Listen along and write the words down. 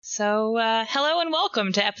So, hello and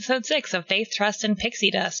welcome to episode 6 of Faith, Trust, and Pixie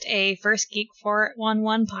Dust, a First Geek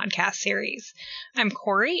 411 podcast series. I'm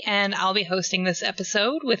Corey, and I'll be hosting this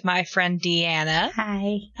episode with my friend Deanna.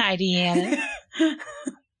 Hi. Hi, Deanna.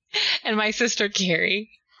 And my sister Carrie.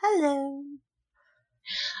 Hello.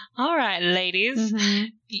 All right, ladies.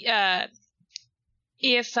 Mm-hmm.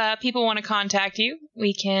 If people want to contact you,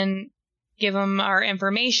 we can give them our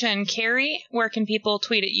information. Carrie, where can people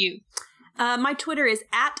tweet at you? My Twitter is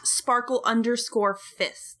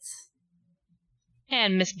 @sparkle_fists.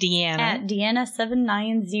 And Miss Deanna. At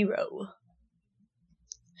Deanna790.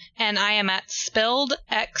 And I am at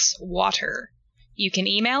SpilledXWater. You can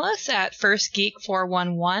email us at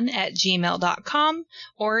firstgeek411@gmail.com,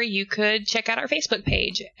 or you could check out our Facebook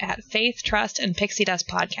page at Faith, Trust, and Pixie Dust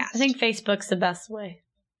Podcast. I think Facebook's the best way.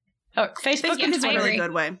 Oh, Facebook is a really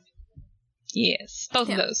good way. Yes, both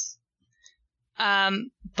of those.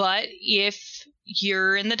 But if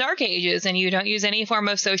you're in the dark ages and you don't use any form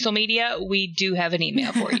of social media, we do have an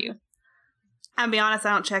email for you. I'll be honest,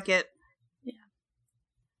 I don't check it. Yeah.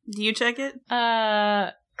 Do you check it?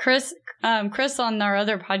 Chris on our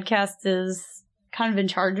other podcast is kind of in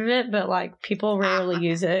charge of it, but like people rarely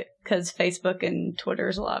use it because Facebook and Twitter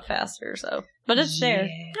is a lot faster. So, but it's there.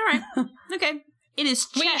 All right. Okay. It is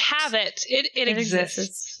checked. We have it. It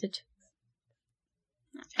exists.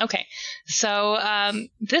 Okay, so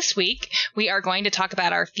this week we are going to talk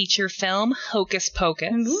about our feature film, Hocus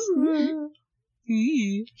Pocus. Ooh.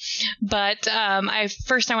 But I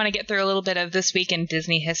want to get through a little bit of This Week in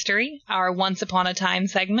Disney History, our Once Upon a Time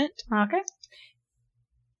segment. Okay.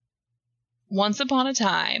 Once upon a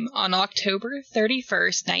time, on October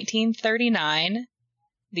 31st, 1939,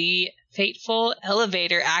 the fateful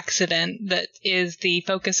elevator accident that is the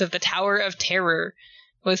focus of the Tower of Terror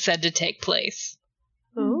was said to take place.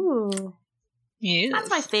 Ooh. Yes. That's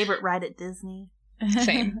my favorite ride at Disney.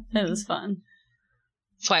 Same. It was fun.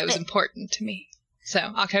 That's why it was important to me. So,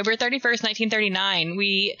 October 31st, 1939,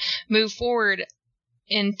 we move forward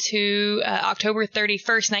into October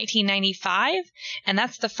 31st, 1995, and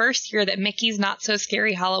that's the first year that Mickey's Not So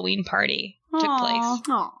Scary Halloween Party took place.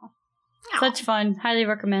 Aww. Such fun. Highly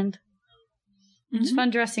recommend. Mm-hmm. It's fun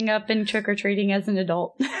dressing up and trick-or-treating as an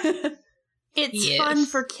adult. It's fun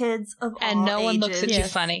for kids of all ages. And no one looks at you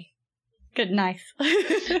funny. Good, nice. All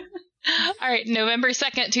right, November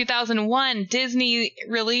 2nd, 2001, Disney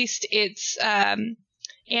released its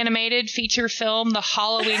animated feature film, the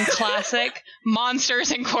Halloween classic,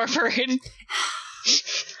 Monsters Incorporated.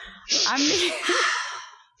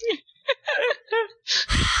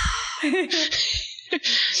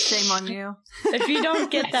 Shame on you. If you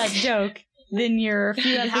don't get that joke, then you're a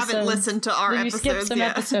few episodes. Haven't listened to our episodes skip some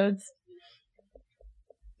episodes.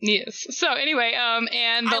 Yes. So anyway,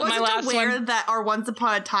 and I my last wasn't aware one that our Once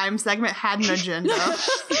Upon a Time segment had an agenda.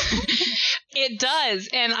 It does,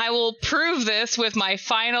 and I will prove this with my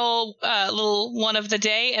final little one of the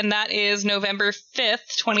day, and that is November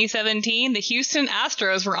 5th, 2017. The Houston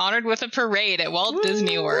Astros were honored with a parade at Walt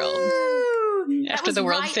Disney World after the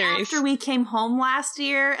World Series. After we came home last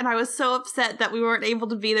year, and I was so upset that we weren't able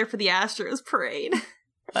to be there for the Astros parade.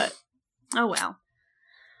 But oh well.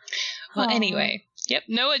 Well, anyway. Yep,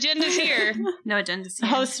 no agendas here. No agendas here.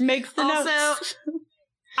 Host makes the notes. Also,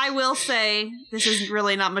 I will say, this is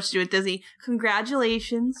really not much to do with Disney.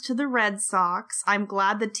 Congratulations to the Red Sox. I'm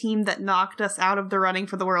glad the team that knocked us out of the running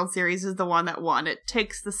for the World Series is the one that won. It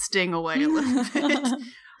takes the sting away a little bit.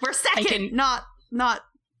 We're second, not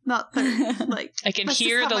third. Like, I can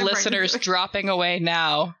hear the listeners dropping away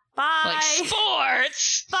now. Bye. Like,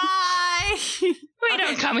 sports! Bye! We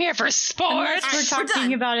don't come here for sports! Unless we're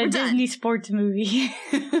talking about a Disney sports movie.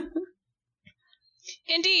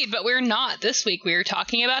 Indeed, but we're not. This week we are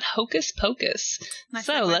talking about Hocus Pocus. Nice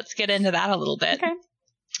so segue. let's get into that a little bit. Okay.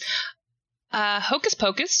 Hocus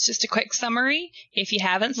Pocus, just a quick summary if you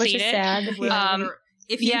haven't Which seen is it. sad. I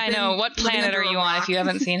know. What planet are you on if you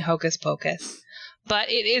haven't seen Hocus Pocus?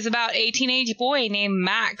 But it is about a teenage boy named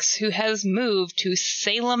Max who has moved to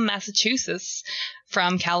Salem, Massachusetts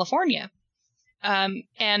from California.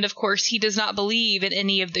 And of course, he does not believe in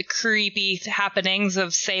any of the creepy happenings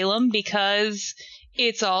of Salem because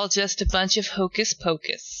it's all just a bunch of hocus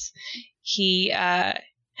pocus. He has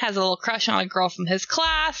a little crush on a girl from his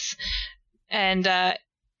class, and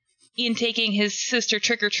in taking his sister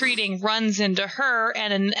trick-or-treating, runs into her,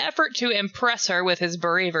 and in an effort to impress her with his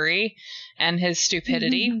bravery and his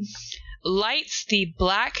stupidity, lights the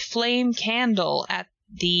black flame candle at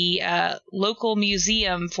the local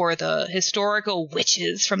museum for the historical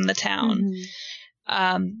witches from the town.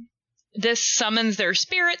 This summons their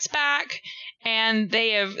spirits back, and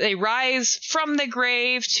they rise from the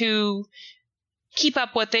grave to keep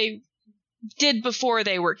up what they did before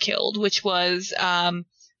they were killed, which was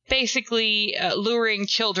basically luring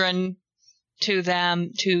children to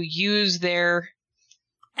them to use their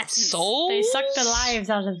souls. They suck the lives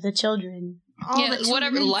out of the children.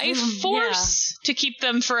 Whatever life force to keep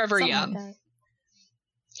them forever young. Like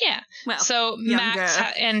yeah. Well, so Max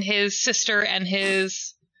and his sister and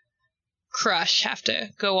his crush have to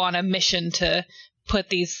go on a mission to put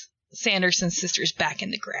these Sanderson sisters back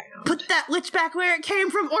in the ground. Put that witch back where it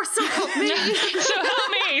came from, or so help me.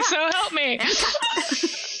 So help me.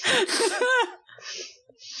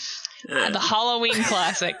 The Halloween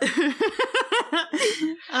classic.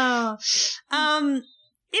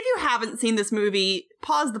 If you haven't seen this movie,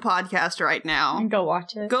 pause the podcast right now. And go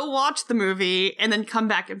watch it. Go watch the movie and then come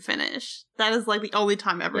back and finish. That is like the only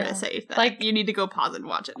time ever to say that. Like, you need to go pause and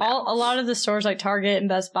watch it now. A lot of the stores like Target and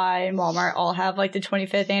Best Buy and Walmart all have like the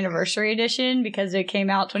 25th anniversary edition because it came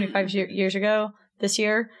out 25 years ago this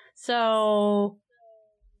year. So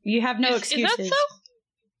you have no excuses. Is that so?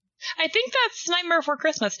 I think that's Nightmare Before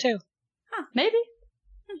Christmas too. Huh, maybe.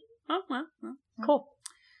 Oh, well. Cool.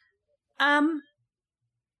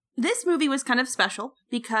 This movie was kind of special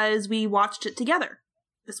because we watched it together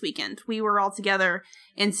this weekend. We were all together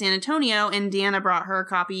in San Antonio, and Deanna brought her a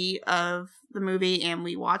copy of the movie, and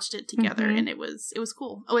we watched it together, and it was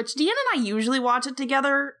cool. Which Deanna and I usually watch it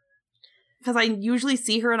together because I usually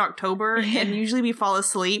see her in October, and usually we fall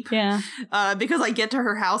asleep. Yeah. Because I get to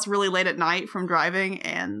her house really late at night from driving,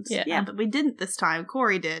 and but we didn't this time.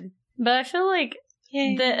 Corey did. But I feel like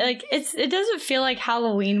it doesn't feel like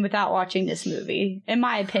Halloween without watching this movie, in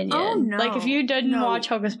my opinion. Oh, no. Like, if you didn't watch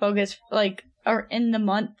Hocus Pocus, like, or in the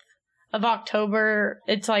month of October,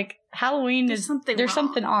 it's like Halloween there's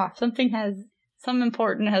something off. Something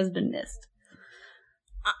important has been missed.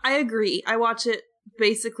 I agree. I watch it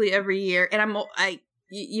basically every year, and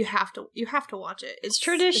you have to watch it. It's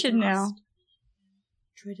tradition now.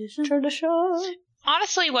 Tradition.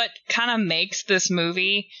 Honestly, what kind of makes this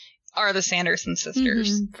movie are the Sanderson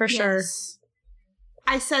sisters. For sure.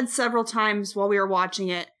 I said several times while we were watching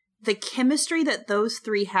it, the chemistry that those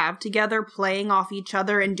three have together, playing off each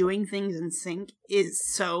other and doing things in sync, is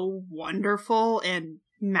so wonderful and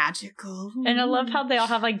magical. And I love how they all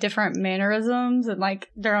have like different mannerisms and like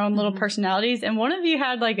their own little personalities. And one of you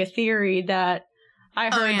had like a theory that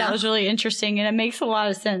I heard that was really interesting, and it makes a lot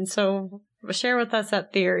of sense. So share with us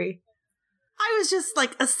that theory. I was just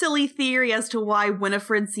like a silly theory as to why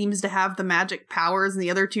Winifred seems to have the magic powers and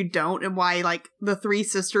the other two don't, and why like the three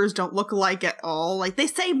sisters don't look alike at all. Like, they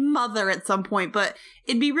say mother at some point, but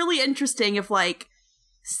it'd be really interesting if like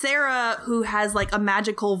Sarah, who has like a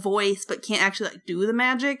magical voice but can't actually like do the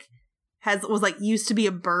magic, was like used to be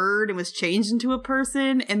a bird and was changed into a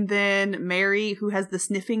person, and then Mary, who has the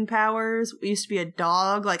sniffing powers, used to be a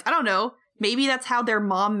dog. Like, I don't know, maybe that's how their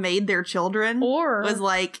mom made their children, or was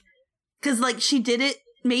like, because, like,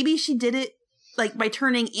 maybe she did it, like, by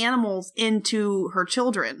turning animals into her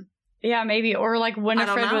children. Yeah, maybe. Or, like,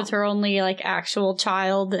 Winifred was her only, like, actual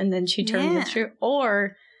child, and then she turned into...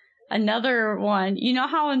 Or another one, you know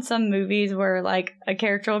how in some movies where, like, a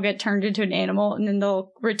character will get turned into an animal, and then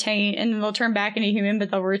they'll turn back into human,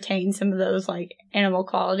 but they'll retain some of those, like, animal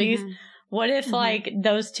qualities? Mm-hmm. What if, like,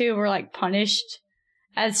 those two were, like, punished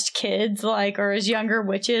as kids, like, or as younger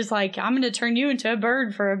witches, like, I'm going to turn you into a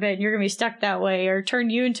bird for a bit, and you're going to be stuck that way, or turn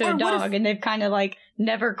you into a dog, and they've kind of, like,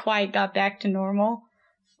 never quite got back to normal.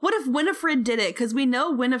 What if Winifred did it? Because we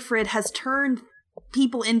know Winifred has turned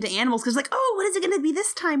people into animals, because, like, oh, what is it going to be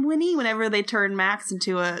this time, Winnie? Whenever they turn Max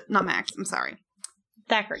into not Max, I'm sorry.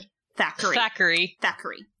 Thackeray. When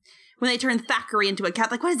they turn Thackeray into a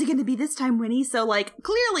cat, like, what is it going to be this time, Winnie? So, like,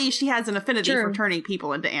 clearly she has an affinity for turning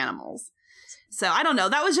people into animals. So, I don't know.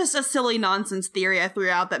 That was just a silly nonsense theory I threw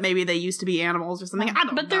out that maybe they used to be animals or something. I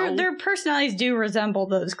don't know. But their personalities do resemble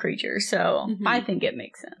those creatures, so I think it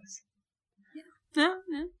makes sense. Yeah.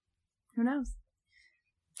 Who knows?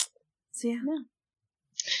 So, yeah.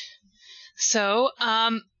 So,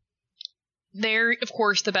 they're, of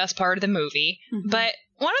course, the best part of the movie. Mm-hmm. But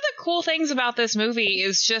one of the cool things about this movie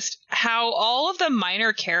is just how all of the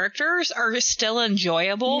minor characters are still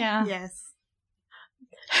enjoyable. Yeah. Yes.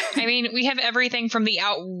 I mean, we have everything from the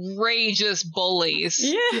outrageous bullies.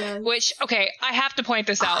 Yeah. Which, okay, I have to point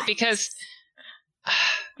this out because...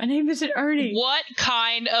 My name isn't Ernie. What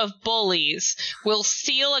kind of bullies will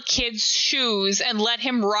steal a kid's shoes and let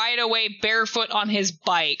him ride away barefoot on his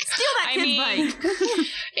bike? Steal that kid's bike!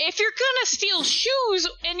 If you're gonna steal shoes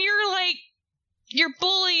and you're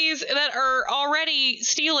bullies that are already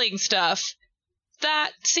stealing stuff,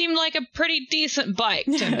 that seemed like a pretty decent bike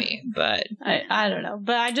to me, but... I don't know,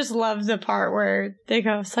 but I just love the part where they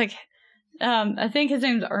go, it's like, I think his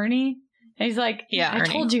name's Ernie. And he's like, I Ernie.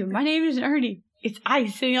 told you, my name is Ernie. It's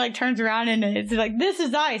ice. And he like turns around and it's like, this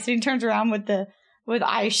is ice. And he turns around with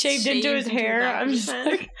ice shaved into his hair. I'm just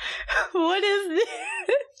like, what is this?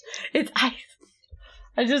 It's ice.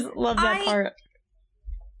 I just love that part.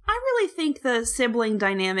 I really think the sibling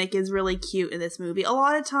dynamic is really cute in this movie. A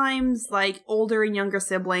lot of times, like, older and younger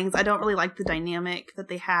siblings, I don't really like the dynamic that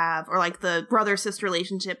they have, or like the brother-sister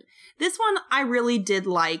relationship. This one, I really did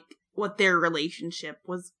like what their relationship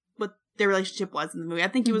was in the movie. I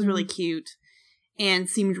think it was really cute and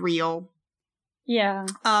seemed real. Yeah.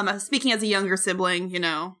 Speaking as a younger sibling, you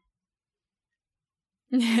know,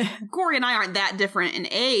 Corey and I aren't that different in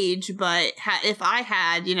age, but if I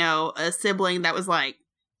had, you know, a sibling that was like,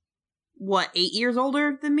 8 years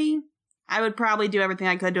older than me, I would probably do everything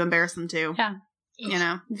I could to embarrass them too. Yeah. You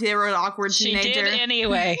know, if they were an awkward teenager. She did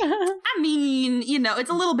anyway. I mean, you know,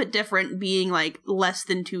 it's a little bit different being like less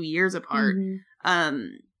than 2 years apart.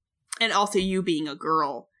 And also you being a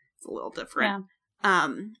girl, it's a little different. Yeah.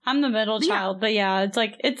 I'm the middle child, but yeah, it's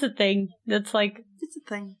like, it's a thing. It's like, it's a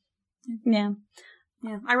thing. Yeah.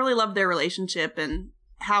 Yeah. I really love their relationship and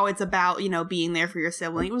how it's about, you know, being there for your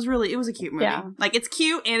sibling. It was a cute movie. Yeah. Like, it's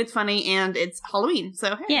cute and it's funny and it's Halloween,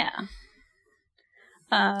 so hey. Yeah.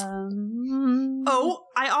 Oh,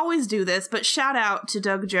 I always do this, but shout out to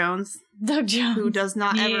Doug Jones. Doug Jones. Who does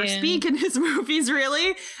not ever speak in his movies,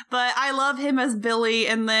 really. But I love him as Billy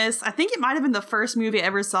in this. I think it might have been the first movie I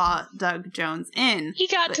ever saw Doug Jones in. He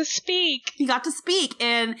got to speak. He got to speak.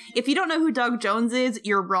 And if you don't know who Doug Jones is,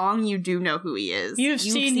 you're wrong. You do know who he is. You've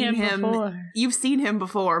seen him before. You've seen him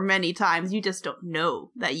before many times. You just don't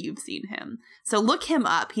know that you've seen him. So look him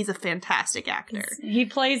up. He's a fantastic actor. He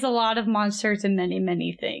plays a lot of monsters in many,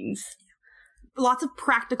 many things. Lots of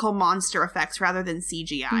practical monster effects rather than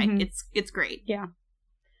CGI. It's great. Yeah.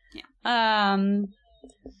 Let me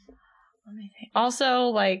think. Also,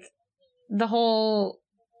 like, the whole,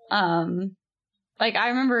 like, I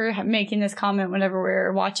remember making this comment whenever we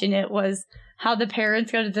were watching it, was how the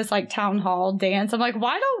parents go to this, like, town hall dance. I'm like,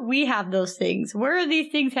 why don't we have those things? Where are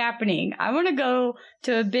these things happening? I want to go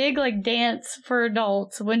to a big, like, dance for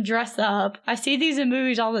adults when dress up. I see these in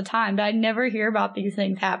movies all the time, but I never hear about these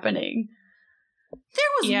things happening. There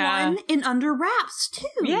was one in Under Wraps, too.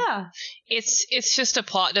 Yeah. It's just a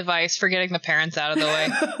plot device for getting the parents out of the way.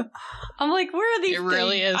 I'm like, where are these things? It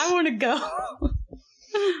really is. I want to go.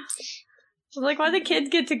 Like, why the kids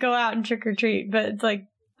get to go out and trick-or-treat, but it's like,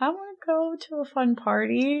 I want to go to a fun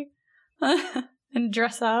party and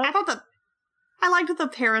dress up. I liked the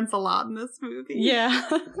parents a lot in this movie. Yeah.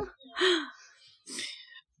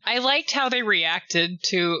 I liked how they reacted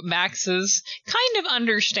to Max's kind of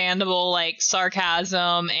understandable, like,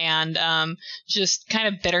 sarcasm and just kind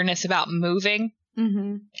of bitterness about moving.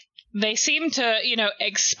 Mm-hmm. They seem to, you know,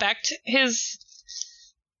 expect his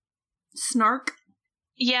snark.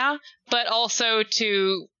 Yeah, but also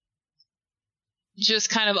to just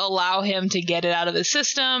kind of allow him to get it out of the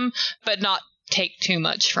system, but not take too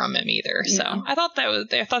much from him either. So I thought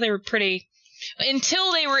they were pretty.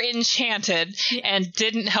 Until they were enchanted and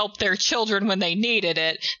didn't help their children when they needed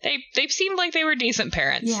it, they seemed like they were decent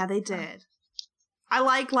parents. Yeah, they did. I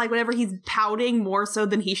like whenever he's pouting more so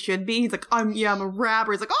than he should be. He's like, I'm a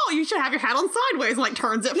rapper. He's like, oh, you should have your hat on sideways, and like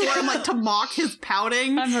turns it for him, like to mock his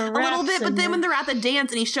pouting a little bit. But then when they're at the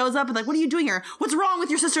dance and he shows up and like, what are you doing here? What's wrong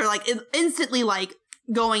with your sister? Like instantly like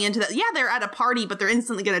going into that. Yeah, they're at a party, but they're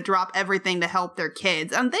instantly going to drop everything to help their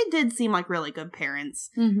kids. And they did seem like really good parents.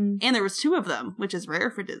 Mm-hmm. And there was 2 of them, which is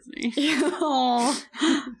rare for Disney.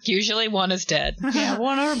 Usually one is dead. Yeah,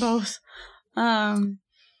 one or both.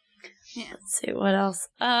 Let's see, what else?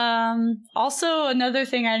 Also, another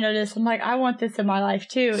thing I noticed, I'm like, I want this in my life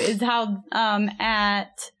too, is how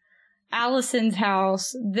at Allison's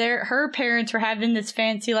house, her parents were having this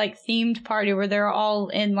fancy, like, themed party where they're all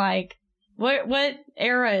in, like, what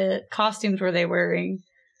era costumes were they wearing?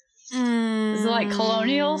 Was it like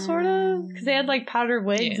colonial, sort of? Because they had like powdered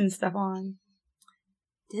wigs and stuff on.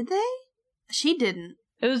 Did they? She didn't.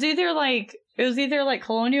 It was either like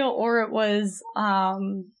colonial or it was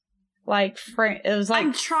like it was like.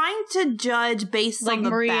 I'm trying to judge based like on the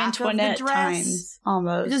Marie back Antoinette of the dress times,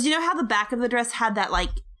 almost. Because you know how the back of the dress had that like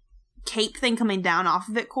cape thing coming down off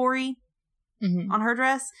of it, Corey, on her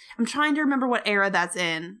dress. I'm trying to remember what era that's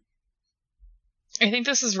in. I think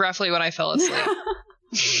this is roughly when I fell asleep.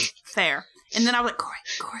 Fair. And then I was like,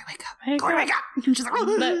 Corey, wake up. Corey, wake up. And she's like,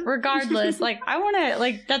 but regardless, like, I want to,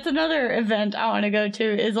 like, that's another event I want to go to,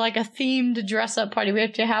 is like a themed dress up party. We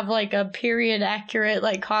have to have like a period accurate,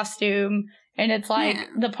 like, costume. And it's like,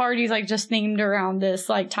 the party's like just themed around this,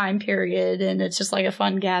 like, time period. And it's just like a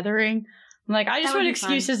fun gathering. Like, I just want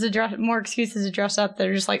more excuses to dress up that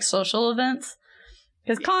are just like social events.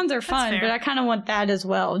 Because cons are fun, but I kind of want that as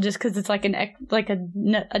well, just because it's like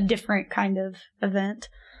a different kind of event.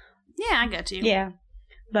 Yeah, I get you. Yeah,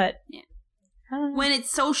 but when it's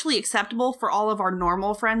socially acceptable for all of our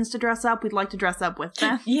normal friends to dress up, we'd like to dress up with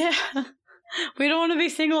them. Yeah, we don't want to be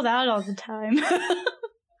singled out all the time.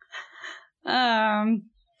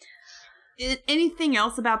 Anything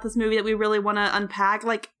else about this movie that we really want to unpack?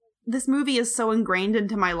 Like, this movie is so ingrained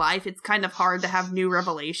into my life, it's kind of hard to have new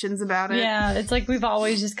revelations about it. Yeah, it's like we've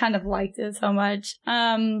always just kind of liked it so much.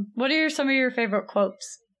 What are some of your favorite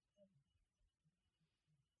quotes?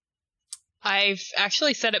 I've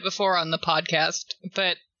actually said it before on the podcast,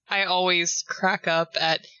 but I always crack up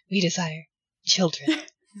at, "We desire children."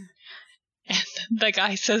 And the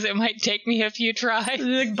guy says it might take me a few tries.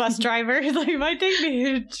 The bus driver is like, it might take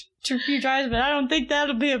me a few tries, but I don't think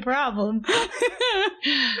that'll be a problem.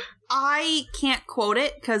 I can't quote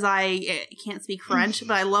it because I can't speak French,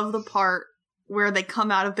 but I love the part where they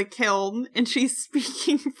come out of the kiln and she's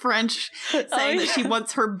speaking French, saying that she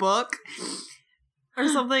wants her book or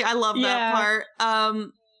something. I love that part.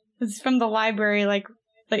 It's from the library,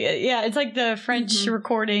 it's like the French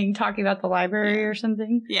recording talking about the library or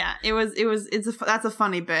something. Yeah, that's a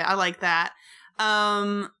funny bit. I like that.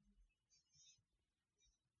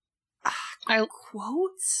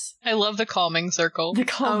 Quotes? I love the calming circle.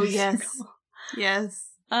 Circle. Yes.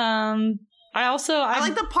 I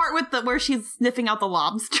like the part with where she's sniffing out the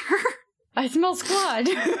lobster. I smell squad.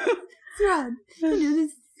 Squad.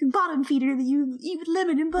 This bottom feeder that you eat with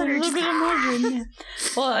lemon and butter. A little bit of margarine. Yeah.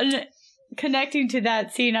 Well, connecting to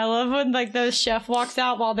that scene, I love when the chef walks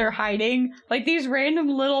out while they're hiding. Like these random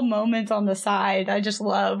little moments on the side, I just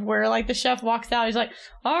love where the chef walks out. He's like,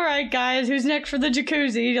 "All right, guys, who's next for the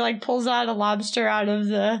jacuzzi?" He pulls out a lobster out of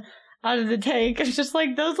the tank. It's just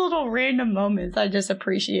those little random moments I just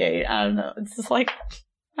appreciate. I don't know. It's just all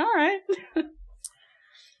right.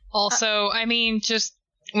 Also, I mean,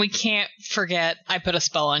 we can't forget I Put a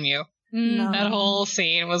Spell on You. No. That whole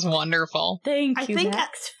scene was wonderful. Thank you,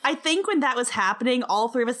 Max. I think when that was happening, all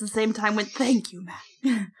three of us at the same time went, "Thank you, Max,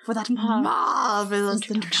 for that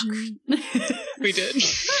marvelous introduction." We did.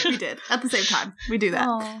 We did. At the same time. We do that.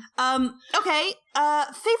 Aww. Okay.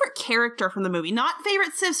 Favorite character from the movie. Not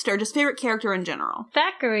favorite sister, just favorite character in general.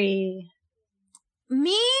 Thackeray.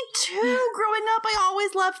 Me too. Growing up, I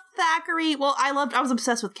always loved Thackeray. Well, I was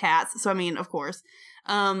obsessed with cats, so I mean, of course.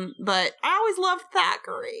 But I always loved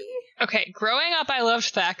Thackeray. Okay, growing up I loved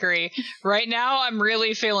Thackeray. Right now I'm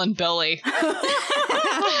really feeling Billy.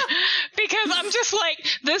 Because I'm just like,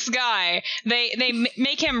 this guy, they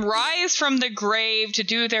make him rise from the grave to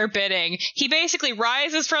do their bidding. He basically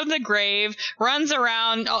rises from the grave, runs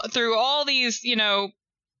around through all these,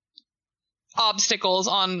 obstacles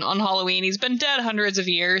on Halloween. He's been dead hundreds of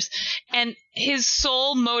years, and his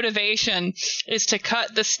sole motivation is to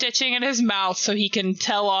cut the stitching in his mouth so he can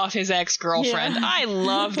tell off his ex-girlfriend. Yeah. I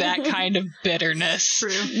love that kind of bitterness. True.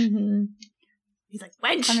 Mm-hmm. He's like,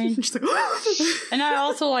 wench. I mean, and I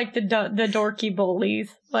also like the dorky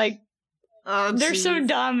bullies. They're so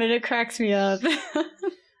dumb and it cracks me up.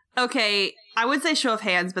 Okay, I would say show of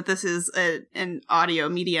hands, but this is an audio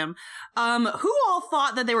medium. Who all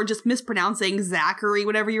thought that they were just mispronouncing Zachary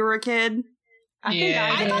whenever you were a kid?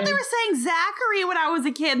 I thought they were saying Zachary when I was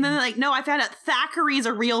a kid, and then no, I found out Thackeray's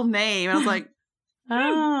a real name, and I was like,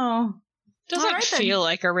 oh. Doesn't feel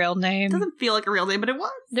like a real name. It doesn't feel like a real name, but it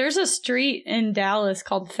was. There's a street in Dallas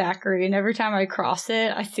called Thackeray, and every time I cross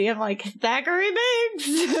it, I see him Thackeray Binks!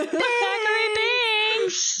 Thackeray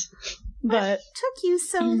Binks! But took you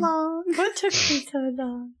so long? What took you so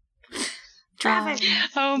long? Traffic.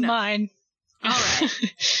 Mine. All right.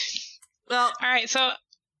 Well. All right. So.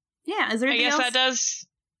 Yeah. Is there anything else? I guess that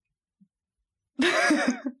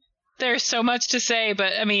does. There's so much to say,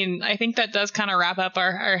 but I mean, I think that does kind of wrap up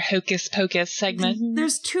our Hocus Pocus segment.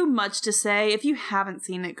 There's too much to say. If you haven't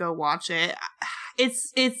seen it, go watch it.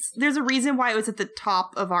 There's a reason why it was at the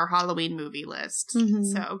top of our Halloween movie list. Mm-hmm.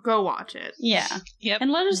 So go watch it. Yeah. Yep.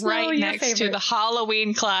 And let us know right your next favorite. to the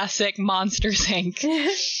Halloween classic Monsters, Inc.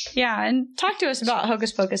 Yeah, and talk to us about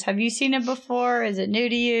Hocus Pocus. Have you seen it before? Is it new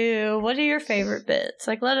to you? What are your favorite bits?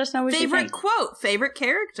 Let us know what you think. Favorite quote, favorite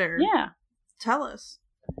character. Yeah. Tell us.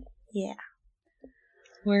 Yeah.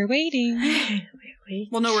 We're waiting.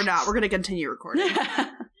 Well, no, we're not. We're going to continue recording.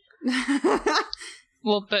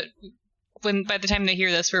 Well, but by the time they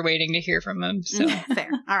hear this, we're waiting to hear from them. So fair.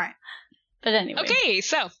 All right. But anyway. Okay,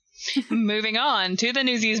 so moving on to the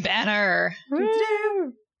Newsies banner.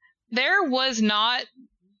 There was not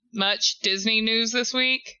much Disney news this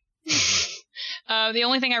week. The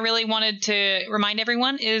only thing I really wanted to remind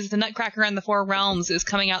everyone is The Nutcracker and the Four Realms is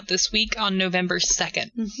coming out this week on November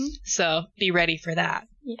 2nd. Mm-hmm. So be ready for that.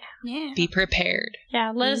 Yeah. Be prepared.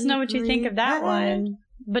 Yeah, let us know what you think of that one.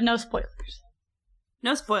 But no spoilers.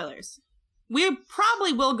 No spoilers. We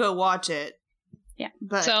probably will go watch it. Yeah.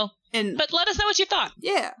 But let us know what you thought.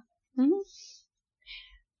 Yeah. Mm-hmm.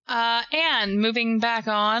 And moving back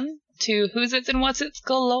on to Who's It's and What's It's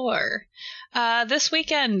galore. This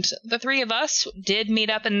weekend, the three of us did meet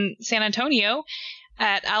up in San Antonio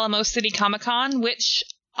at Alamo City Comic Con, which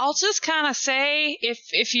I'll just kind of say,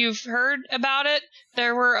 if you've heard about it,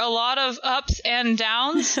 there were a lot of ups and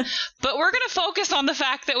downs, but we're going to focus on the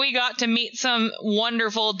fact that we got to meet some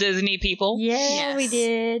wonderful Disney people. Yeah, we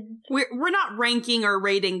did. We're not ranking or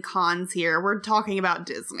rating cons here. We're talking about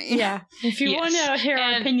Disney. Yeah. If you want to hear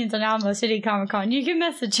our opinions on Alamo City Comic Con, you can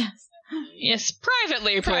message us. Yes,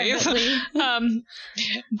 privately, please.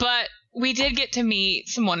 But we did get to meet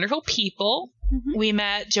some wonderful people. Mm-hmm. We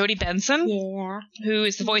met Jodie Benson, who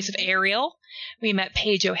is the voice of Ariel. We met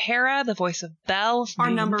Paige O'Hara, the voice of Belle from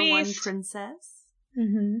our number Beast. one princess.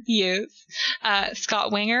 Mm-hmm. Yes.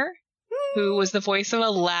 Scott Winger, who was the voice of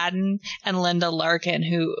Aladdin, and Linda Larkin,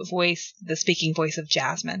 who voiced the speaking voice of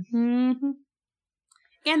Jasmine. Mm-hmm.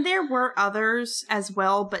 And there were others as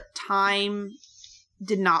well, but time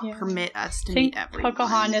did not permit us to meet everyone.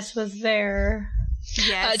 Pocahontas was there.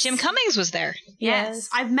 Yes. Jim Cummings was there. Yes.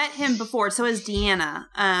 I've met him before. So has Deanna.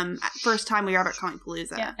 First time we were at Comic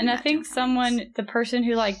Palooza. Yeah. And I think the person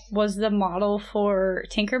who was the model for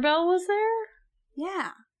Tinkerbell was there.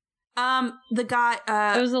 Yeah. The guy,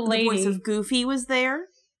 it was a lady. The voice of Goofy was there.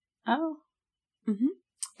 Oh. Mm-hmm.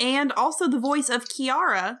 And also the voice of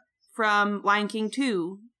Kiara from Lion King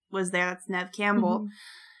 2 was there. That's Neve Campbell. Mm-hmm.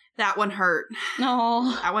 That one hurt.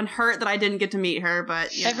 No. That one hurt that I didn't get to meet her,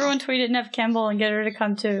 but everyone tweeted Neve Campbell and get her to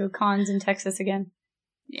come to cons in Texas again.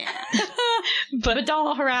 Yeah. but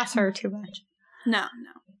don't harass her too much. No.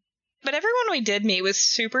 But everyone we did meet was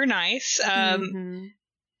super nice.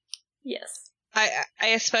 Yes. I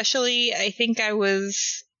especially, I think I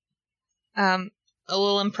was a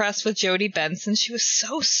little impressed with Jodie Benson. She was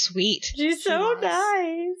so sweet. She's so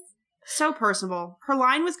nice. So personable. Her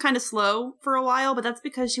line was kind of slow for a while, but that's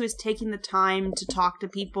because she was taking the time to talk to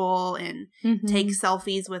people and take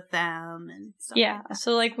selfies with them and stuff. Yeah. Like that.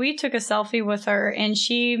 So we took a selfie with her, and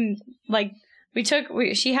she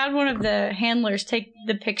she had one of the handlers take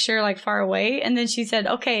the picture far away, and then she said,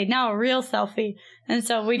 "Okay, now a real selfie." And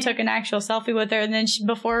so we took an actual selfie with her, and then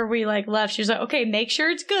before we left, she was like, "Okay, make sure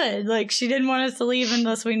it's good." She didn't want us to leave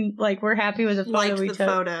unless we we're happy with the photo we took.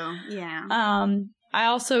 Photo, yeah. I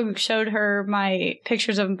also showed her my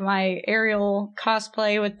pictures of my Ariel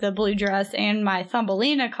cosplay with the blue dress and my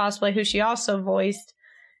Thumbelina cosplay, who she also voiced.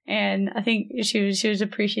 And I think she was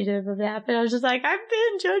appreciative of that. But I was just like, I've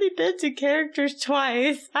been Jodie Benson characters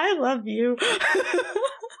twice. I love you.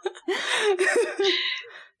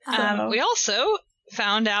 We also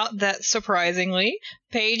found out that, surprisingly,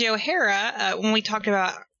 Paige O'Hara, when we talked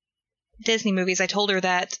about Disney movies, I told her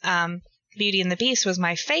that Beauty and the Beast was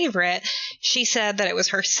my favorite. She said that it was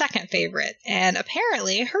her second favorite. And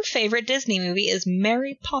apparently her favorite Disney movie is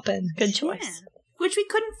Mary Poppins. Good choice. Yeah. Which we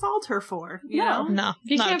couldn't fault her for. You know? No.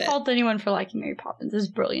 You can't fault anyone for liking Mary Poppins. It's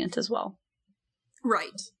brilliant as well.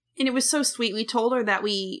 Right. And it was so sweet. We told her that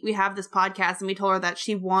we have this podcast, and we told her that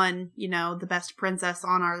she won, the best princess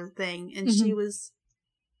on our thing. And she was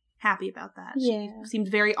happy about that. Yeah. She seemed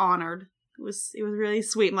very honored. It was really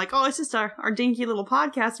sweet. I'm like, oh, it's just our dinky little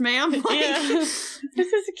podcast, ma'am. This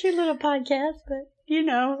is a cute little podcast, but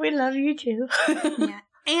we love you too. Yeah.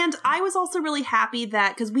 And I was also really happy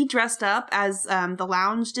that, because we dressed up as the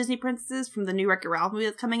lounge Disney princesses from the new Wreck-It Ralph movie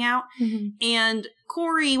that's coming out. Mm-hmm. And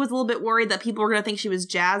Corey was a little bit worried that people were going to think she was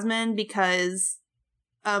Jasmine because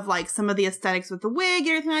of some of the aesthetics with the wig and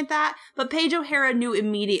everything like that. But Paige O'Hara knew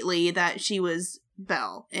immediately that she was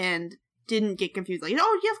Belle and didn't get confused. Oh,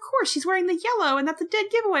 yeah, of course, she's wearing the yellow, and that's a dead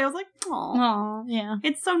giveaway. I was like, oh, yeah.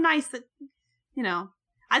 It's so nice that,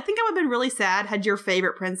 I think I would have been really sad had your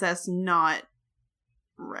favorite princess not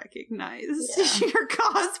recognized your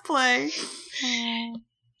cosplay.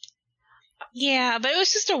 Yeah, but it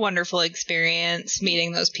was just a wonderful experience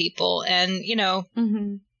meeting those people, and,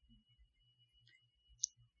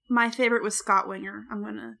 My favorite was Scott Winger, I'm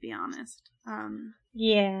gonna be honest.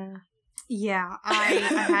 Yeah, I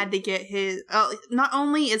had to get his... not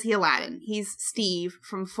only is he Aladdin, he's Steve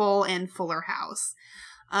from Full and Fuller House.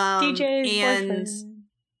 DJ's and boyfriend.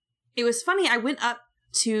 It was funny, I went up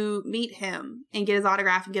to meet him and get his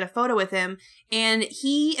autograph and get a photo with him, and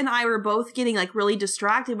he and I were both getting really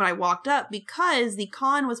distracted when I walked up because the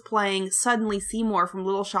con was playing Suddenly Seymour from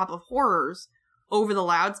Little Shop of Horrors over the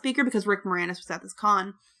loudspeaker because Rick Moranis was at this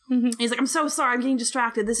con. Mm-hmm. He's like, I'm so sorry, I'm getting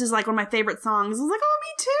distracted. This is like one of my favorite songs. I was like, oh, me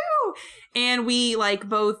too. And we like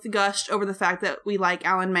both gushed over the fact that we like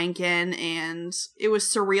Alan Menken, and it was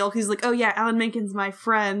surreal. He's like, oh yeah, Alan Menken's my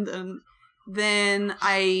friend. And then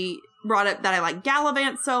I brought up that I like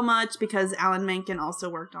Gallivant so much because Alan Menken also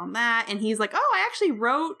worked on that. And he's like, oh, I actually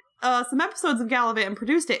wrote some episodes of Gallivant and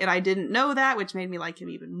produced it, and I didn't know that, which made me like him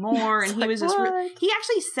even more. And he was just he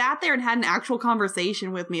actually sat there and had an actual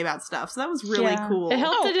conversation with me about stuff, so that was really cool. It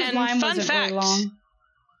helped that his line wasn't very long.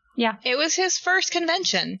 Yeah, it was his first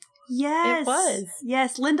convention. Yes, it was.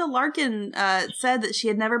 Yes, Linda Larkin said that she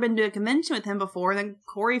had never been to a convention with him before. Then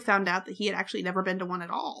Corey found out that he had actually never been to one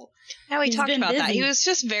at all. Yeah, we talked about that. He was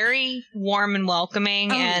just very warm and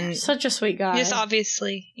welcoming, and such a sweet guy. Just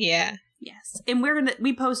obviously, yeah. Yes, and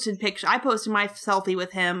we posted pictures. I posted my selfie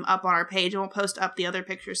with him up on our page, and we'll post up the other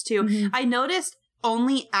pictures too. Mm-hmm. I noticed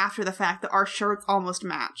only after the fact that our shirts almost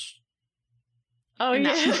match. Oh,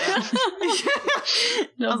 yeah.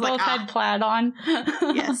 They both had plaid on.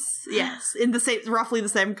 yes. In the same, roughly the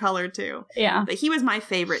same color too. Yeah. But he was my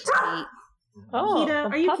favorite to meet. Oh,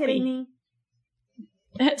 Kita, are you kidding me?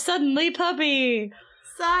 Suddenly puppy.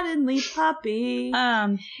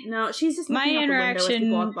 No, she's just my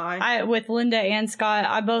interaction with Linda and Scott.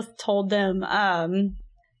 I both told them,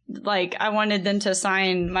 like I wanted them to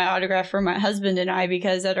sign my autograph for my husband and I,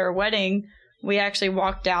 because at our wedding we actually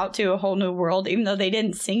walked out to A Whole New World, even though they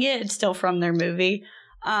didn't sing it. It's still from their movie,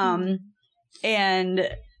 and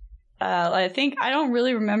I think I don't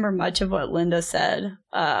really remember much of what Linda said,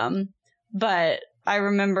 but I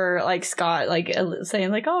remember like Scott like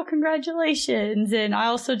saying like, oh, congratulations. And I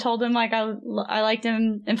also told him like I liked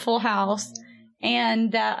him in Full House,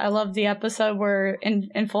 and that I loved the episode where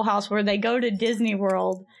in Full House where they go to Disney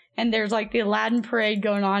World and there's like the Aladdin parade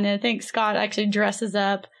going on. And I think Scott actually dresses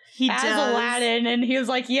up as Aladdin, and he was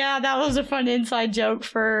like, yeah, that was a fun inside joke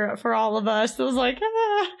for all of us. It was like,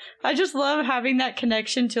 I just love having that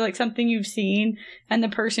connection to like something you've seen and the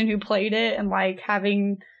person who played it, and like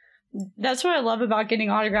having... That's what I love about getting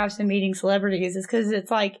autographs and meeting celebrities, is because it's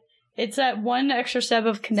like, it's that one extra step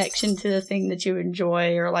of connection to the thing that you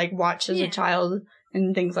enjoy or like watch as a child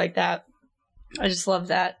and things like that. I just love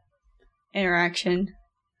that interaction.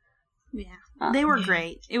 Yeah. They were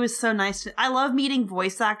great. It was so nice. I love meeting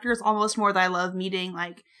voice actors almost more than I love meeting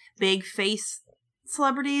like big face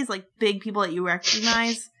celebrities, like big people that you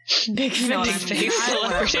recognize. Big face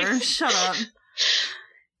celebrities. Shut up.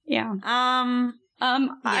 Yeah.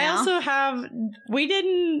 I also have,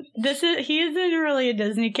 he isn't really a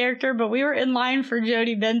Disney character, but we were in line for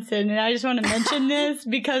Jodie Benson, and I just want to mention this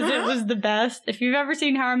because it was the best. If you've ever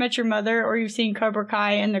seen How I Met Your Mother, or you've seen Cobra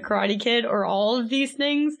Kai and The Karate Kid, or all of these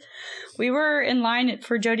things, we were in line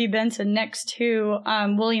for Jodie Benson next to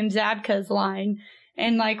William Zabka's line.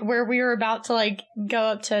 And, like, where we were about to, like, go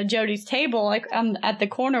up to Jodie's table, like, at the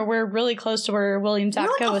corner, we're really close to where William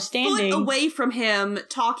Zabka was standing. Foot away from him,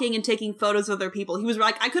 talking and taking photos of other people. He was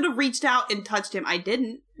like, I could have reached out and touched him. I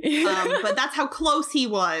didn't. But that's how close he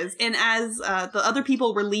was. And as the other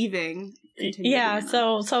people were leaving...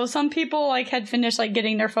 so some people, like, had finished, like,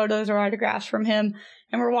 getting their photos or autographs from him,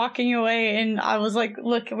 and were walking away, and I was like,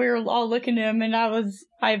 we were all looking at him, and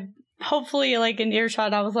I hopefully, like, in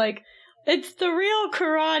earshot, I was like... It's the real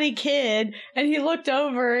Karate Kid. And he looked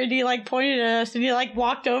over and he like pointed at us and he like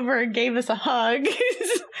walked over and gave us a hug.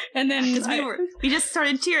 And then we just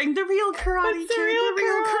started cheering, the real Karate Kid, the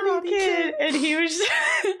real Karate Kid. And he was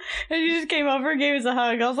and he just came over and gave us a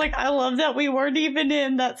hug. I was like, I love that we weren't even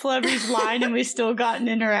in that celebrity's line and we still got an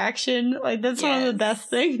interaction. Like, that's one of the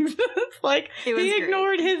best things. It's like, he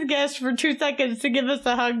ignored his guest for 2 seconds to give us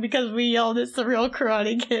a hug because we yelled, it's the real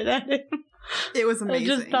Karate Kid at him. It was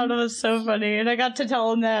amazing. I just thought it was so funny. And I got to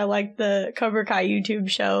tell him that I liked the Cobra Kai YouTube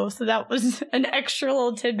show. So that was an extra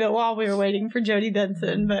little tidbit while we were waiting for Jodie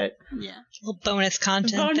Benson. But yeah, a little bonus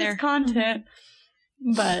content there.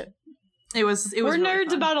 But it was we're really nerds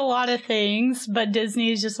fun. about a lot of things, but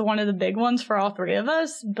Disney is just one of the big ones for all three of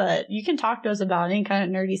us. But you can talk to us about any kind of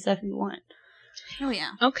nerdy stuff you want. Oh,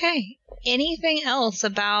 yeah. Okay. Anything else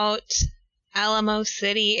about Alamo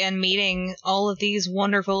City and meeting all of these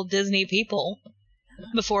wonderful Disney people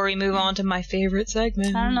before we move on to my favorite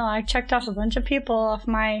segment? I don't know. I checked off a bunch of people off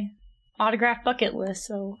my autograph bucket list,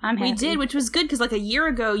 so I'm happy. We did, which was good, because like a year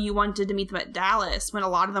ago you wanted to meet them at Dallas when a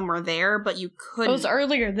lot of them were there, but you couldn't. It was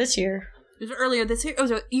earlier this year. It was earlier this year?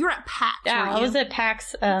 You were at PAX, Yeah, I was at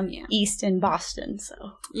PAX East in Boston, so.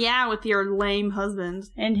 Yeah, with your lame husband.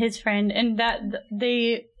 And his friend. And that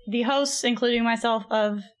the hosts, including myself,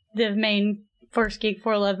 of the main First Geek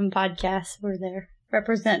 411 podcast were there,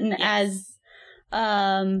 representing as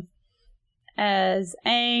as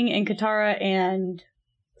Aang and Katara and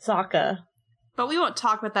Sokka. But we won't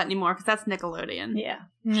talk about that anymore because that's Nickelodeon. Yeah.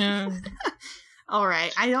 All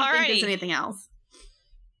right. I don't think there's anything else.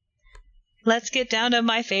 Let's get down to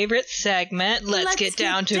my favorite segment. Let's get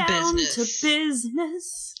down to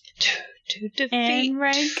business. To defeat. And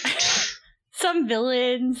rank some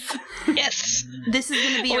villains. Yes. This is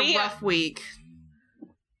going to be a rough week.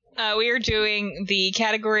 We are doing the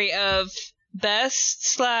category of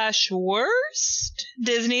best/worst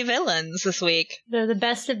Disney villains this week. They're the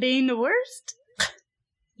best at being the worst?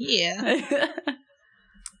 Yeah.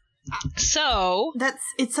 So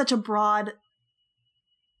it's such a broad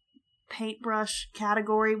paintbrush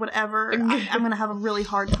category, whatever. I'm going to have a really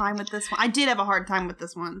hard time with this one. I did have a hard time with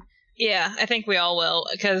this one. Yeah, I think we all will,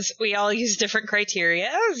 because we all use different criteria,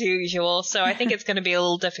 as usual, so I think it's going to be a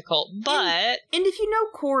little difficult, but... And if you know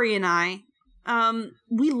Corey and I,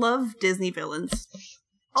 we love Disney villains.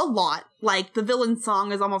 A lot. Like, the villain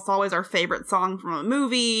song is almost always our favorite song from a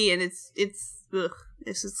movie, and it's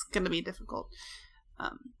just going to be difficult.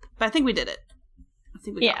 But I think we did it. I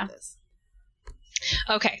think we got this.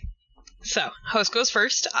 Okay, so, host goes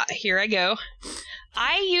first. Here I go.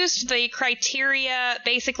 I used the criteria,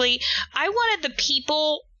 basically, I wanted the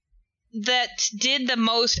people that did the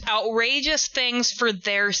most outrageous things for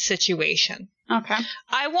their situation. Okay.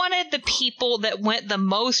 I wanted the people that went the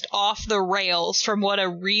most off the rails from what a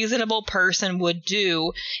reasonable person would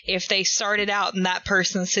do if they started out in that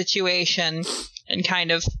person's situation and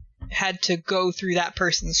kind of had to go through that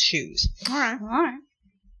person's shoes. All right.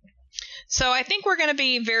 So I think we're going to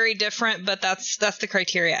be very different, but that's the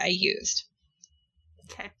criteria I used.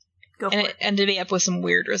 Okay, go for it. It ended me up with some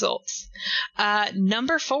weird results.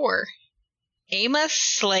 Number 4, Amos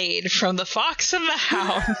Slade from The Fox and the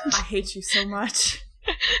Hound. I hate you so much.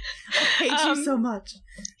 I hate you so much.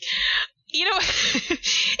 You know,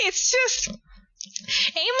 it's just...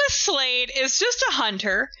 Amos Slade is just a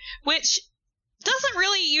hunter, which doesn't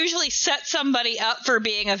really usually set somebody up for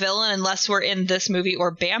being a villain unless we're in this movie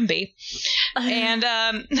or Bambi. And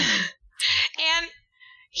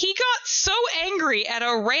he got so angry at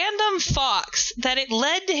a random fox that it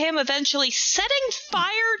led to him eventually setting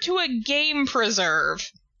fire to a game preserve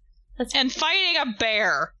and fighting a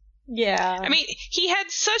bear. Yeah. I mean, he had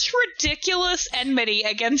such ridiculous enmity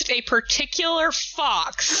against a particular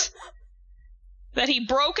fox that he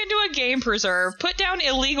broke into a game preserve, put down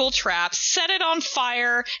illegal traps, set it on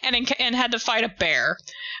fire, and had to fight a bear.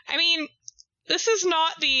 I mean... This is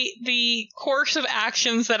not the course of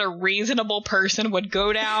actions that a reasonable person would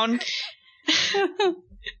go down. I'm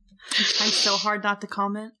so hard not to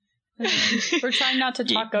comment. We're trying not to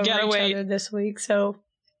talk over each other this week, so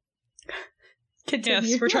continue.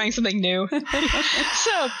 Yes, we're trying something new.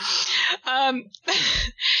 So,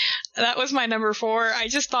 that was my number 4. I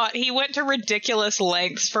just thought he went to ridiculous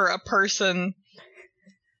lengths for a person,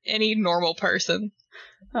 any normal person.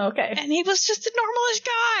 Okay. And he was just a normalish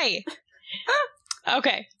guy.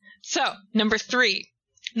 Okay, so number 3.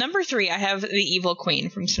 Number 3, I have the evil queen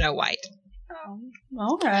from Snow White. Oh,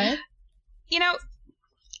 all right. You know,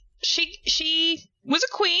 she was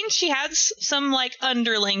a queen. She had some like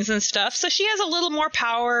underlings and stuff, so she has a little more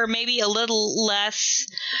power, maybe a little less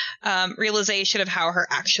realization of how her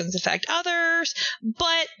actions affect others.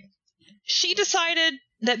 But she decided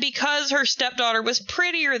that because her stepdaughter was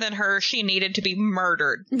prettier than her, she needed to be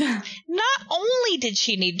murdered. Not only did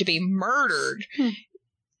she need to be murdered,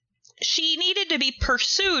 she needed to be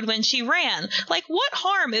pursued when she ran. Like, what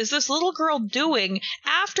harm is this little girl doing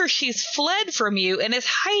after she's fled from you and is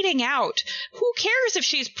hiding out? Who cares if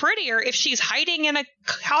she's prettier if she's hiding in a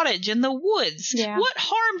cottage in the woods? Yeah. What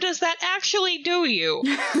harm does that actually do you?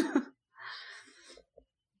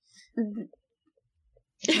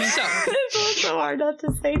 It's so hard not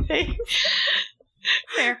to say things.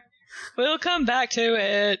 Fair. We'll come back to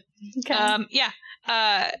it. Okay.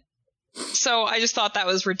 So I just thought that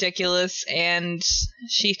was ridiculous, and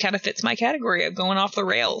she kind of fits my category of going off the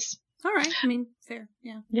rails. All right. I mean, fair.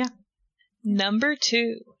 Yeah. Yeah. Number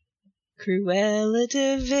 2, Cruella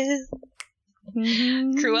de Vil.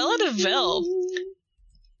 Cruella de Vil.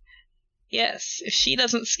 Yes, if she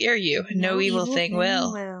doesn't scare you, no evil thing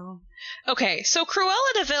will. Okay, so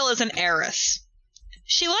Cruella de Vil is an heiress.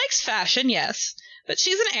 She likes fashion, yes, but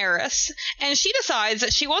she's an heiress, and she decides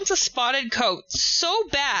that she wants a spotted coat so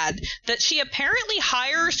bad that she apparently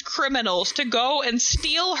hires criminals to go and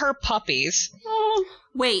steal her puppies. Oh.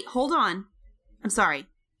 Wait, hold on. I'm sorry.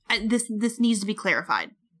 This needs to be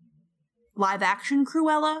clarified. Live action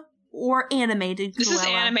Cruella or animated Cruella? This is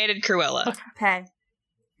animated Cruella. Okay.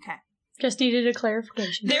 Just needed a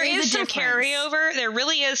clarification. There is some carryover. There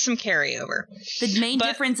really is some carryover. The main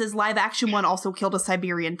difference is live action one also killed a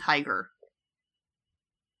Siberian tiger.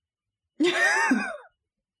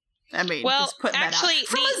 I mean, well, just putting actually,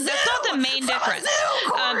 that's not the main difference.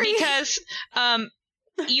 Because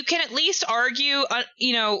you can at least argue,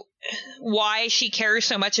 why she cares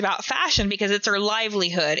so much about fashion, because it's her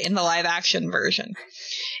livelihood in the live action version.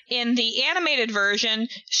 In the animated version,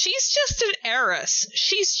 she's just an heiress.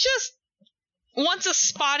 She's just wants a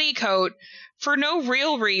spotty coat for no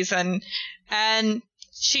real reason, and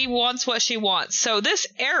she wants what she wants. So this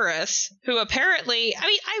heiress, who apparently,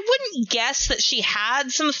 I wouldn't guess that she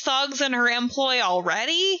had some thugs in her employ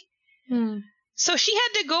already. So she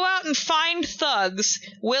had to go out and find thugs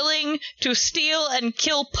willing to steal and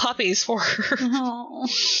kill puppies for her.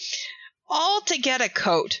 All to get a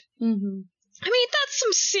coat. Mm-hmm. That's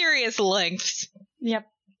some serious lengths. Yep.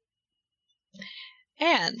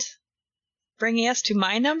 And bringing us to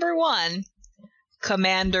my number 1,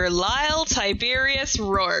 Commander Lyle Tiberius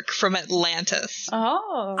Rourke from Atlantis.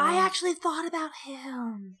 Oh. I actually thought about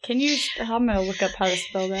him. I'm going to look up how to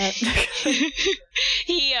spell that.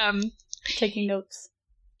 He, taking notes.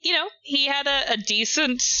 He had a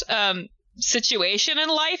decent, situation in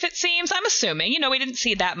life, it seems. I'm assuming. We didn't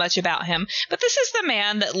see that much about him. But this is the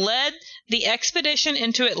man that led the expedition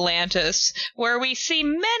into Atlantis, where we see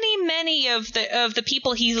many of the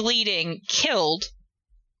people he's leading killed,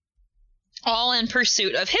 all in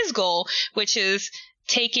pursuit of his goal, which is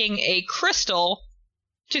taking a crystal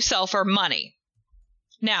to sell for money.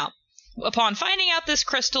 Now, upon finding out this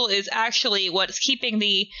crystal is actually what's keeping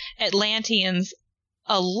the Atlanteans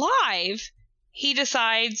alive, he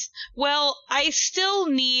decides, well, I still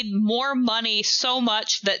need more money so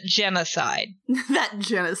much that genocide. That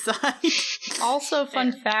genocide. Also,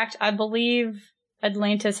 fun fact, I believe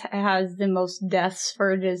Atlantis has the most deaths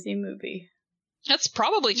for a Disney movie. That's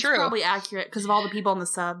probably true. It's probably accurate because of all the people in the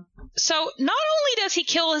sub. So, not only does he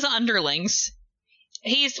kill his underlings,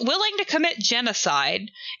 he's willing to commit genocide,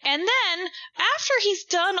 and then, after he's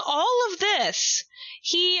done all of this,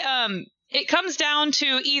 it comes down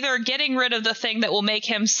to either getting rid of the thing that will make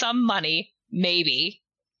him some money, maybe,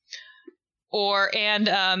 and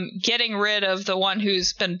getting rid of the one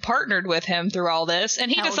who's been partnered with him through all this, and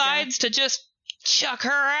he decides to just chuck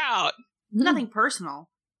her out. Nothing personal.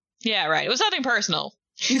 Yeah, right. It was nothing personal.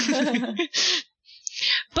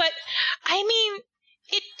 But,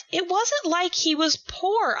 it wasn't like he was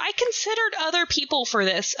poor. I considered other people for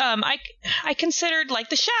this. I considered,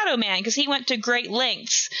 the Shadow Man, because he went to great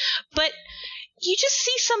lengths. But you just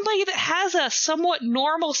see somebody that has a somewhat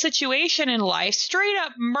normal situation in life, straight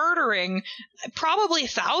up murdering probably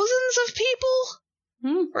thousands of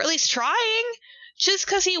people, or at least trying, just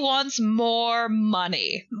because he wants more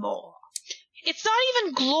money. More. It's not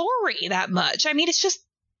even glory that much. It's just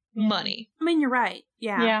money. You're right.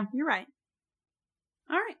 Yeah. You're right.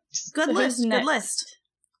 All right. Good list.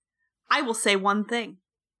 I will say one thing.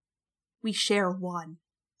 We share one.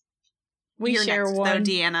 You're share next, one.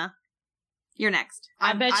 though, Deanna. You're next.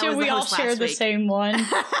 I bet you we all share the same one.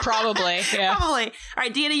 Probably, yeah. Probably. All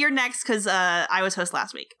right, Deanna, you're next because I was host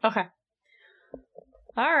last week. Okay.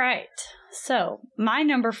 All right. So, my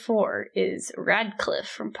number 4 is Radcliffe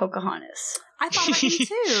from Pocahontas. I thought about him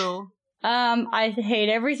too. I hate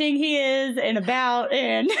everything he is and about,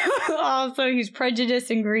 and also he's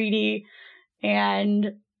prejudiced and greedy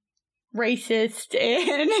and racist,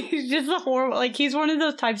 and he's just a horrible, he's one of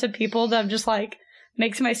those types of people that just,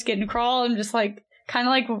 makes my skin crawl, and just, kind of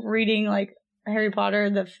like reading, Harry Potter,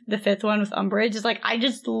 the 5th one with Umbridge. It's I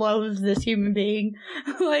just loathe this human being.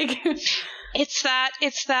 It's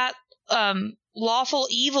that, lawful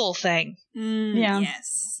evil thing. Yeah.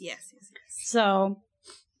 Yes. So,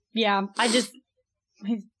 yeah,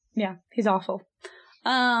 he's awful.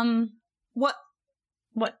 What?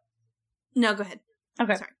 No, go ahead.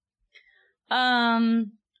 Okay. Sorry.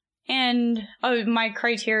 And, my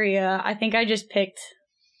criteria, I think I just picked,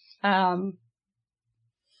 who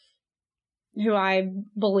I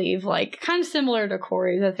believe, kind of similar to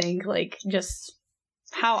Corey's, I think, just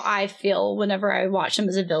how I feel whenever I watch them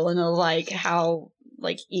as a villain, of, how,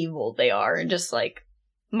 evil they are, and just,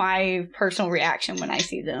 my personal reaction when I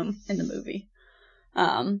see them in the movie.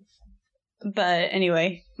 But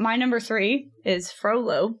anyway, my number 3 is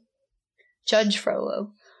Frollo, Judge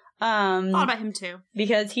Frollo. Thought about him too.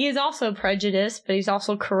 Because he is also prejudiced, but he's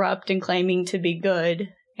also corrupt and claiming to be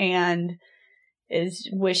good, and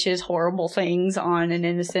wishes horrible things on an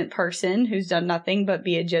innocent person who's done nothing but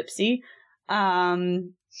be a gypsy.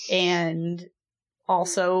 And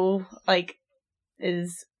also,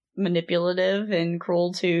 is manipulative and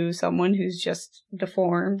cruel to someone who's just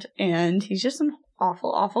deformed, and he's just an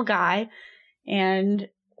awful, awful guy. And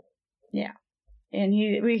yeah. And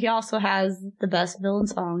he also has the best villain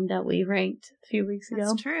song that we ranked a few weeks ago.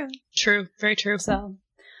 That's true. True. Very true. So,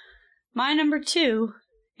 my number 2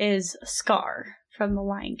 is Scar from The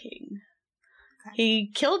Lion King. Okay.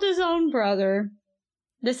 He killed his own brother.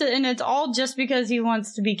 And it's all just because he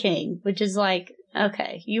wants to be king, which is like,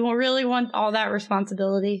 okay, you really want all that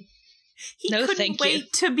responsibility? He couldn't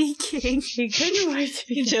wait to be king. He couldn't wait to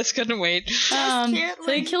be king. He just couldn't wait. So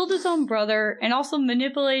he killed his own brother and also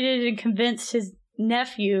manipulated and convinced his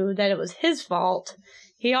nephew that it was his fault.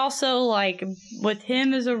 He also, like, with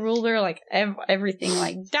him as a ruler, like, everything,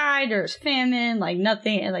 like, died. There was famine, like,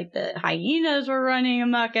 nothing, and, like, the hyenas were running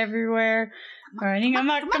amok everywhere. Running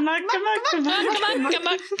amok.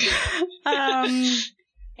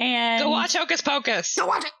 And... Go watch Hocus Pocus! Go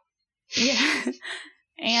watch it! Yeah.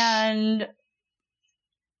 And...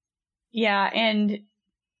 Yeah, and...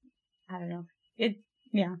 I don't know.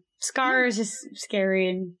 Scar is just scary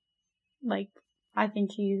and, like, I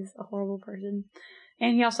think he's a horrible person.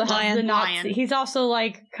 And he also has the Nazi. He's also,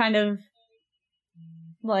 like, kind of,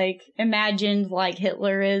 like, imagined like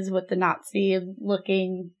Hitler is with the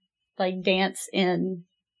Nazi-looking, like, dance in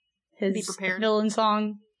his villain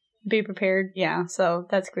song. Be Prepared. Yeah, so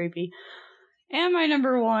that's creepy. And my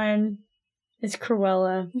number 1 is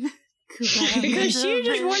Cruella. Because she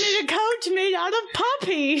just wanted a coach made out of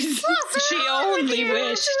puppies. She only wished.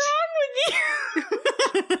 What's wrong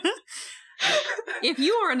with you? If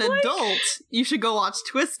you are an adult, you should go watch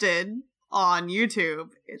Twisted on YouTube.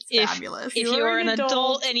 It's fabulous. If you are an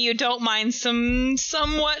adult and you don't mind some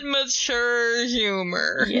somewhat mature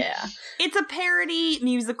humor. Yeah. It's a parody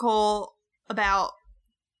musical about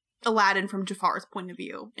Aladdin from Jafar's point of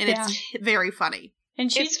view. And it's very funny.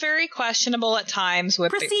 And it's very questionable at times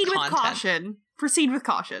with Proceed the with caution. Proceed with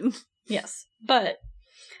caution. Yes. But,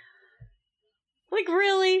 like,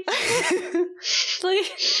 really?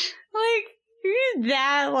 like, you're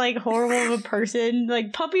that, like, horrible of a person.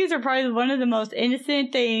 Like, puppies are probably one of the most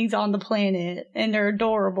innocent things on the planet, and they're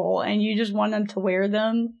adorable, and you just want them to wear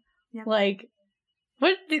them. Yep. Like,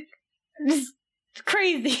 what? It's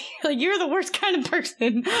crazy. Like, you're the worst kind of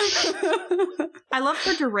person. I love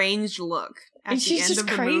her deranged look at the end of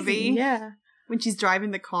the movie. Yeah. When she's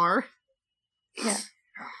driving the car. Yeah.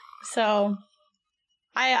 So,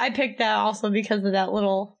 I picked that also because of that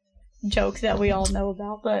little joke that we all know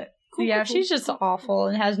about, but cool, she's just awful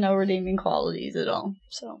and has no redeeming qualities at all.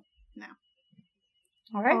 So, no.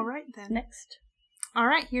 All right. All right, then. Next. All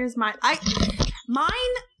right, here's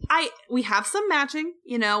we have some matching,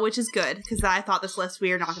 which is good, because I thought this list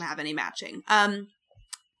we are not going to have any matching. I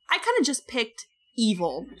kind of just picked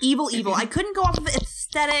evil. I couldn't go off of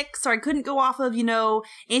aesthetics, or I couldn't go off of,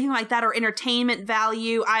 anything like that, or entertainment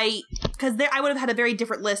value. Because I would have had a very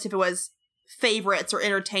different list if it was favorites or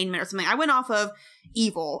entertainment or something. I went off of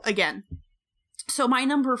evil again. So my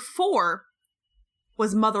number 4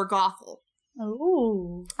 was Mother Gothel.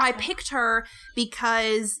 Oh. I picked her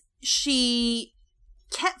because she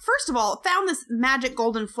first of all, found this magic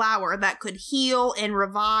golden flower that could heal and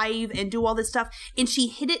revive and do all this stuff, and she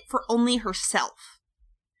hid it for only herself.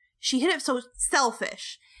 She hid it so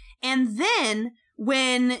selfish. And then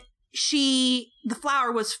when the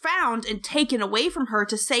flower was found and taken away from her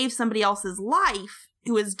to save somebody else's life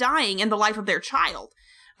who was dying and the life of their child,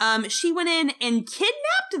 she went in and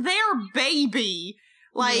kidnapped their baby.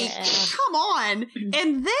 Like, come on.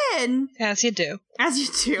 And then... As you do.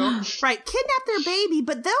 Right. Kidnap their baby,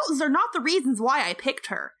 but those are not the reasons why I picked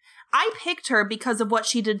her. I picked her because of what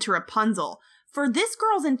she did to Rapunzel. For this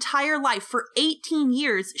girl's entire life, for 18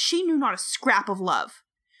 years, she knew not a scrap of love.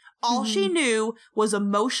 All she knew was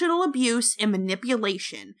emotional abuse and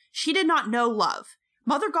manipulation. She did not know love.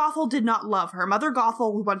 Mother Gothel did not love her. Mother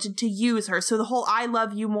Gothel wanted to use her. So the whole I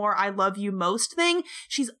love you more, I love you most thing,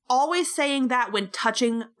 she's always saying that when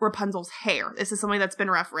touching Rapunzel's hair. This is something that's been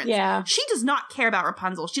referenced. Yeah. She does not care about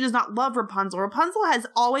Rapunzel. She does not love Rapunzel. Rapunzel has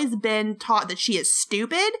always been taught that she is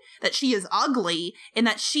stupid, that she is ugly, and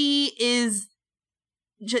that she is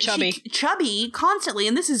chubby constantly.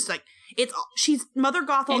 And this is like, Mother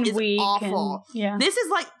Gothel is awful. This is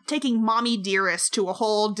like taking Mommy Dearest to a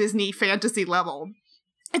whole Disney fantasy level.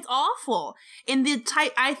 It's awful. In the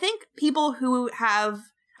I think people who I've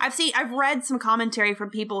read some commentary from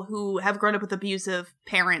people who have grown up with abusive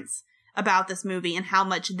parents about this movie and how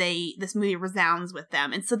much this movie resounds with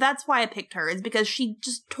them. And so that's why I picked her, is because she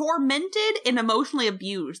just tormented and emotionally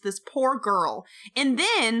abused this poor girl. And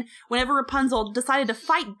then whenever Rapunzel decided to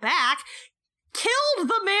fight back, killed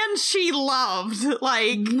the man she loved.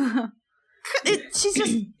 Like,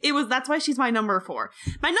 That's why she's my number 4.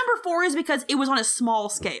 My number 4 is because it was on a small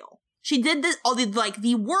scale. She did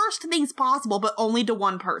the worst things possible, but only to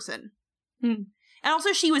one person. And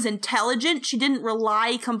also, she was intelligent. She didn't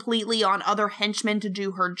rely completely on other henchmen to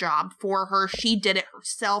do her job for her. She did it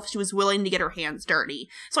herself. She was willing to get her hands dirty.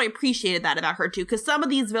 So I appreciated that about her, too. Because some of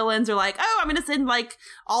these villains are like, oh, I'm going to send,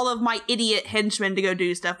 all of my idiot henchmen to go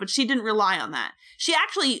do stuff. But she didn't rely on that. She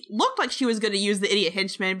actually looked like she was going to use the idiot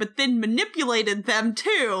henchmen, but then manipulated them,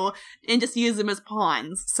 too, and just used them as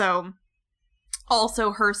pawns. So,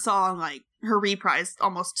 also, her song, her reprise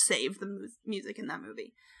almost saved the music in that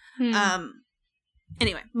movie.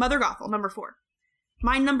 Anyway, Mother Gothel, number 4.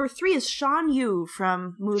 My number 3 is Shan Yu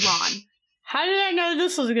from Mulan. How did I know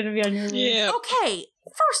this was going to be on your list? Yeah. Okay,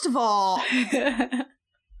 first of all,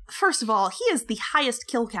 he is the highest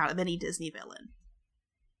kill count of any Disney villain.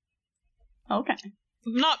 Okay.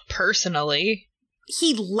 Not personally.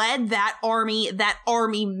 He led that army. That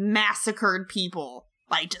army massacred people.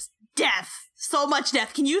 Just death. So much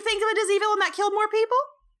death. Can you think of a Disney villain that killed more people?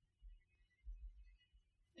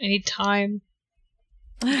 Anytime.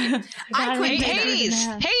 Hades!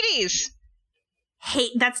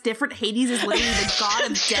 That's different. Hades is literally the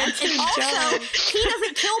god of death. And also, he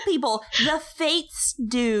doesn't kill people. The Fates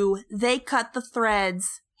do. They cut the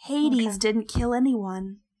threads. Hades didn't kill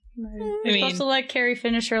anyone. We're supposed to let Carrie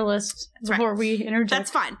finish her list before we interject.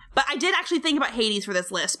 That's fine. But I did actually think about Hades for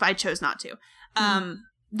this list, but I chose not to.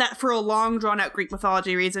 That for a long, drawn-out Greek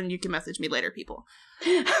mythology reason, you can message me later, people.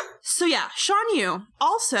 So yeah, Shan Yu,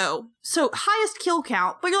 also, highest kill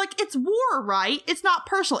count, but you're like, it's war, right? It's not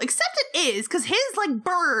personal, except it is, because his,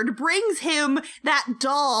 bird brings him that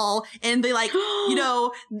doll, and they,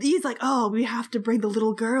 he's like, oh, we have to bring the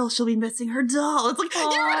little girl, she'll be missing her doll. It's like, you're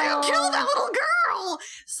gonna kill that little girl!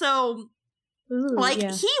 So,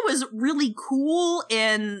 he was really cool,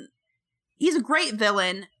 and he's a great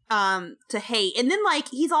villain. To hate. And then,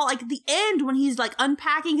 he's all, at the end, when he's,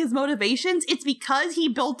 unpacking his motivations, it's because he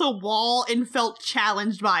built a wall and felt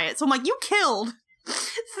challenged by it. So I'm like, you killed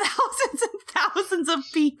thousands and thousands of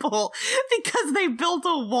people because they built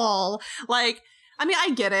a wall. I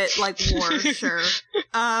get it, war, sure.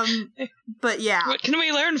 But yeah. What can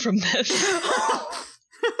we learn from this?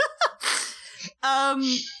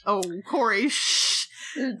 Corey, shh.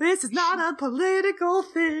 This is not a political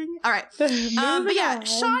thing. All right. But yeah,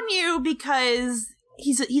 Shan Yu, because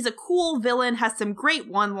he's a cool villain, has some great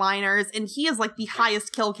one-liners, and he is the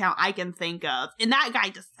highest kill count I can think of. And that guy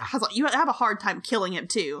just has you have a hard time killing him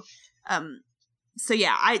too. So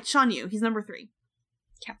yeah, Shan Yu, he's number 3.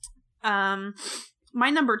 Yeah. My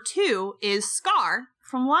number 2 is Scar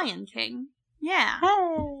from Lion King. Yeah.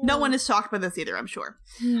 Hey. No one is shocked by this either, I'm sure.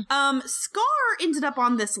 Scar ended up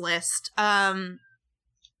on this list.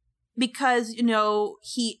 Because,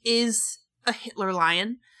 he is a Hitler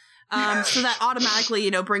lion. So that automatically,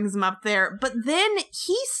 brings him up there. But then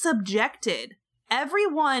he subjected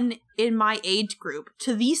everyone in my age group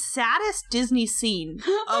to the saddest Disney scene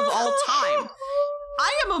of all time.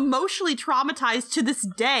 I am emotionally traumatized to this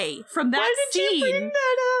day from that scene. Why did you bring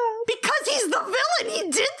that up? Because he's the villain. He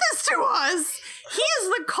did this to us. He is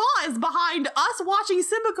the cause behind us watching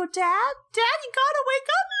Simba go, Dad, you gotta wake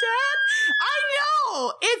up, Dad. I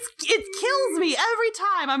know. It kills me every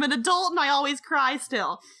time. I'm an adult and I always cry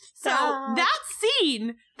still. So that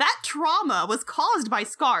scene, that trauma was caused by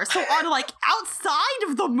Scar. So on outside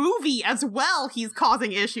of the movie as well, he's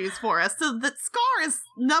causing issues for us. So that Scar is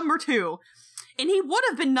number 2. And he would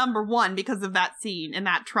have been number 1 because of that scene and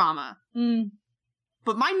that trauma.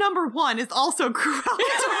 But my number 1 is also Cruella de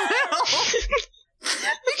Vil.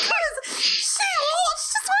 Because she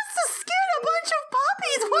just wants to skin a bunch of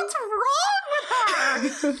puppies. What's wrong with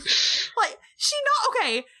her?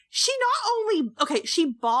 She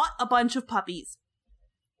bought a bunch of puppies.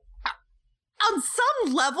 On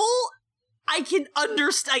some level, I can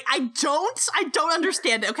understand. I don't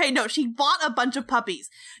understand it. Okay, no, she bought a bunch of puppies.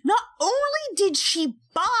 Not only did she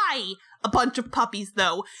buy a bunch of puppies,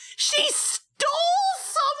 though, she stole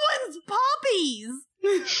someone's puppies.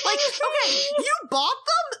 Okay, you bought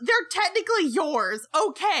them? They're technically yours.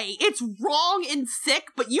 Okay, it's wrong and sick,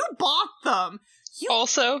 but you bought them.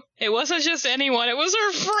 Also, it wasn't just anyone, it was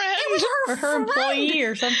her friend. It was her employee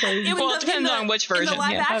or something. It depends on which version. In the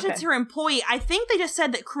live action, it's her employee. I think they just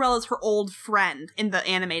said that Cruella's her old friend in the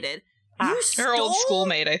animated. You stole her old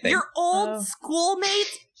schoolmate, I think. Your old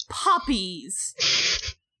schoolmate's puppies.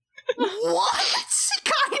 What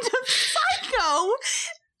kind of psycho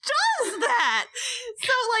does that?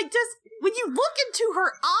 So, just when you look into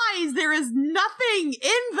her eyes, there is nothing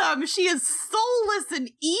in them. She is soulless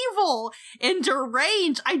and evil and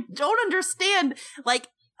deranged. I don't understand.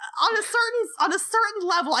 on a certain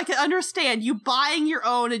level, I can understand you buying your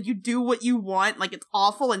own and you do what you want. Like, it's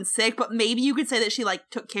awful and sick, but maybe you could say that she, like,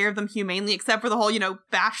 took care of them humanely, except for the whole,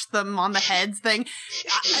 bash them on the heads thing.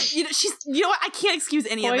 She's, what? I can't excuse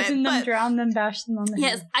any of it. Poison them, drown them, bash them on the head.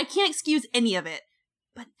 Yes, I can't excuse any of it.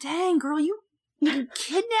 But dang, girl, you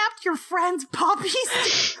kidnapped your friend's puppies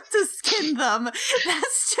to skin them.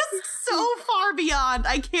 That's just so far beyond.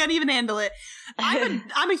 I can't even handle it.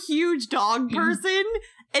 I'm a huge dog person,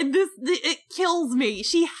 and it kills me.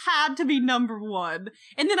 She had to be number one.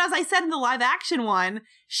 And then, as I said in the live action one,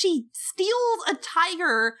 she steals a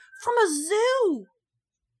tiger from a zoo.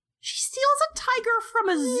 She steals a tiger from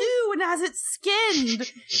a zoo and has it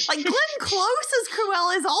skinned. Like, Glenn Close's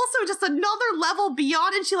Cruella is also just another level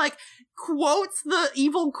beyond, and she, like, quotes the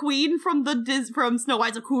evil queen from Snow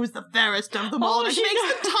White's, like, who is the fairest of them all, and she makes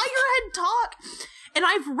the tiger head talk. And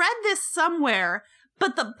I've read this somewhere,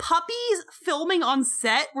 but the puppies filming on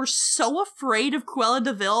set were so afraid of Cruella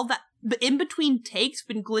de Vil that in between takes,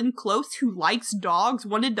 when Glenn Close, who likes dogs,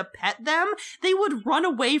 wanted to pet them, they would run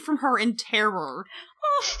away from her in terror.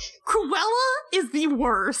 Cruella is the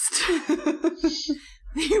worst.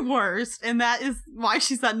 The worst. And that is why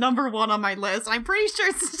she's at number one on my list. I'm pretty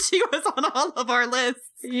sure since she was on all of our lists,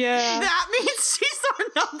 that means she's our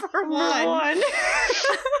number one.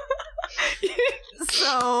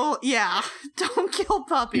 So, yeah. Don't kill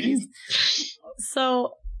puppies.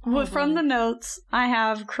 So, from the notes, I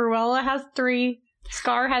have Cruella has 3,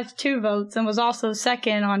 Scar has 2 votes, and was also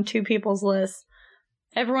second on 2 people's lists.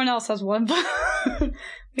 Everyone else has 1 vote.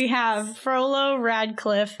 We have Frollo,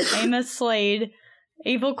 Radcliffe, Amos Slade,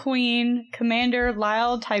 Evil Queen, Commander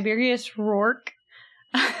Lyle Tiberius Rourke.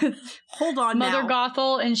 Hold on Mother now.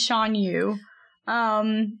 Gothel, and Shan Yu.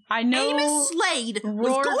 I know Amos Slade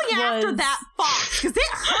was going after that fox because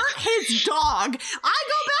it hurt his dog. I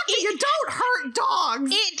go back to you don't hurt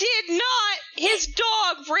dogs. It did not. His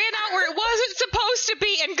dog ran out where it wasn't supposed to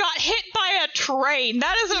be and got hit by a train.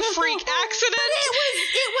 That is a freak accident.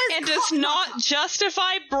 It was and does not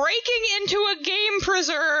justify breaking into a game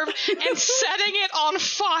preserve and setting it on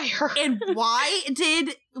fire. And why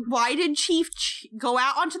did Chief go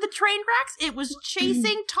out onto the train tracks? It was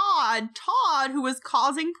chasing Todd, who was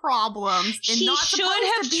causing problems. And he not should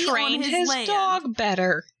have to trained his land. dog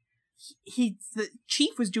better. The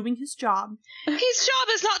Chief was doing his job. His job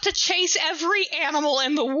is not to chase every animal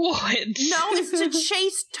in the woods. No, it's to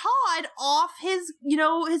chase Todd off his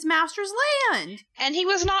master's land. And he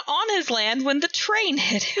was not on his land when the train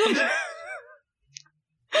hit him.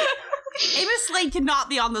 Amos Slade cannot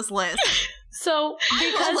be on this list. So,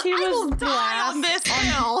 because he was I will die last on this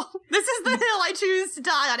hill. This is the hill I choose to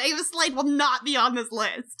die on. Amos Slade will not be on this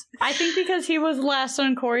list. I think because he was last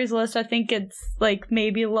on Corey's list, I think it's, like,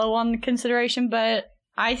 maybe low on consideration, but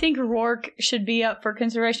I think Rourke should be up for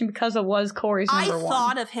consideration because it was Corey's number 1. I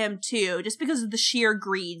thought of him, too, just because of the sheer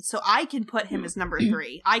greed, so I can put him as number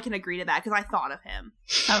 3. I can agree to that, because I thought of him.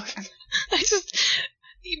 Okay.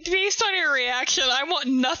 Based on your reaction, I want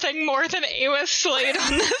nothing more than Amos Slade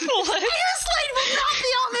on this list. Amos Slade will not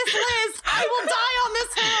be on this list! I will die on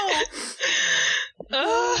this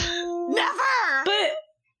hill! Never! But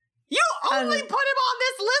you only put him on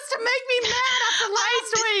this list to make me mad after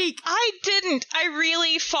last week! I didn't. I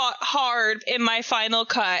really fought hard in my final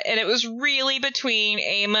cut, and it was really between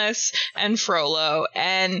Amos and Frollo,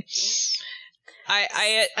 and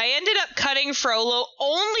I ended up cutting Frollo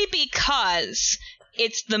only because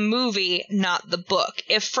it's the movie, not the book.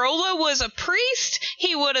 If Frollo was a priest,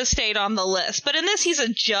 he would have stayed on the list. But in this, he's a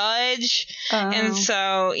judge. And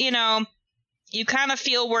so, you kind of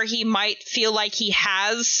feel where he might feel like he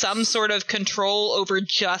has some sort of control over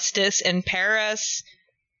justice in Paris.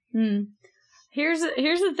 Here's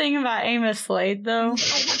the thing about Amos Slade, though.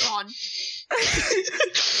 Oh my god.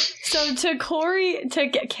 So to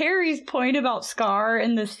Carrie's point about Scar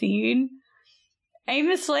in the scene,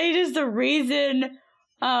 Amos Slade is the reason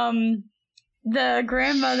the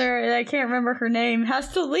grandmother, I can't remember her name, has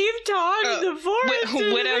to leave Todd in the forest.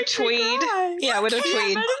 Widow Tweed. Yeah, Widow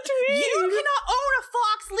Tweed. You cannot own a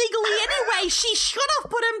fox legally anyway. She should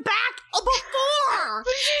have put him back before.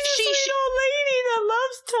 She's an old lady that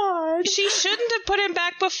loves Todd. She shouldn't have put him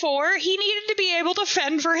back before. He needed to be able to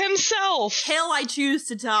fend for himself. Hill I choose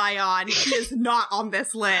to die on. He is not on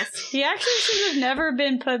this list. He actually should have never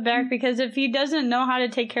been put back because if he doesn't know how to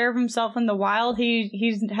take care of himself in the wild, he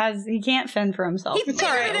can't fend for himself. He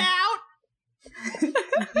figured it out.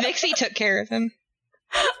 Nixie took care of him.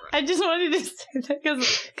 I just wanted to say that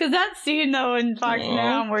because that scene though in Fox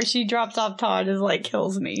Now where she drops off Todd is like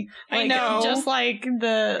kills me. Like, I know, just like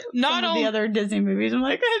some of the other Disney movies. I'm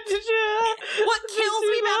like, what kills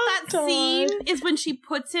me about that scene is when she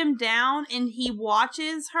puts him down and he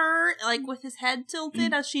watches her like with his head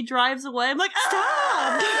tilted as she drives away. I'm like,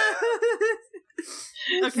 stop!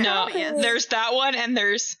 Okay, no, there's that one, and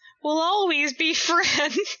there's "We'll always be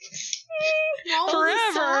friends." Forever.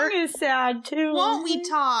 The song is sad too. Won't we,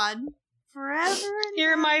 Todd? Forever.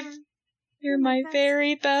 You're my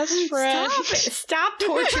very best friend. Stop it! Stop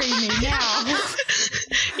torturing me now.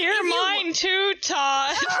 You're mine too,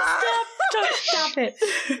 Todd. Stop it.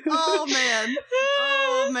 Oh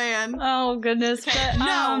man. Oh goodness. But,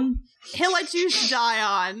 no. He'll let you die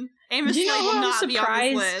on. Amos Slade will not be on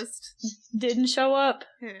this list. Didn't show up.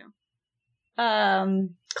 Who?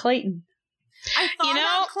 Clayton. I thought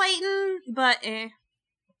about Clayton, but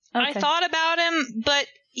Okay. I thought about him, but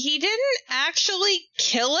he didn't actually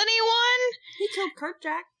kill anyone. He killed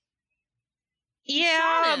Kirkjack.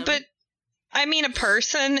 Yeah, but I mean a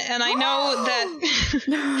person, and I know that...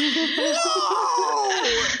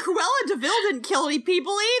 Cruella de Vil didn't kill any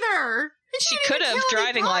people either. She could have,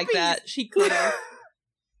 driving like that. She could have.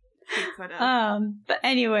 But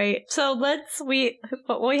anyway, so what we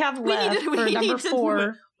have left for number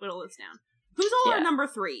 4. Whittle this down. Who's all our number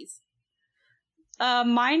 3s?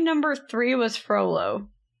 My number 3 was Frollo.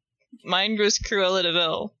 Mine was Cruella de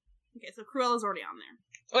Vil. Okay, so Cruella's already on there.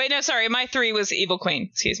 Wait, no, sorry. My 3 was Evil Queen.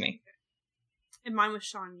 Excuse me. And mine was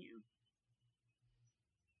Shan Yu.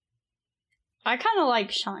 I kind of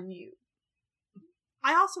like Shan Yu.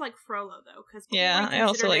 I also like Frollo, though, because I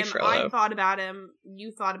also like Frollo. I thought about him.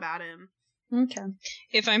 You thought about him. Okay.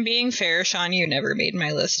 If I'm being fair, Shan Yu never made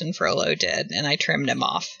my list, and Frollo did, and I trimmed him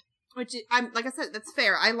off. Which, like I said, that's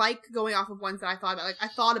fair. I like going off of ones that I thought about. Like, I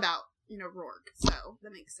thought about, Rourke, so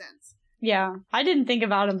that makes sense. Yeah, I didn't think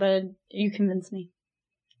about him, but you convinced me.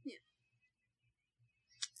 Yeah.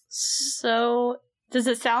 So, does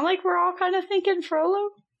it sound like we're all kind of thinking Frollo?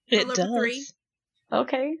 It does. 3.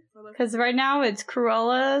 Okay, because right now it's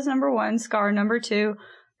Cruella's number 1, Scar number 2,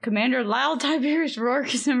 Commander Lyle Tiberius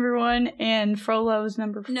Rourke is number 1, and Frollo's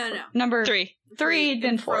number 4. No. Number 3. 3,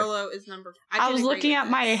 then 4. Frollo is number 4. I was looking at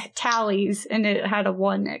my tallies, and it had a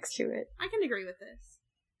 1 next to it. I can agree with this.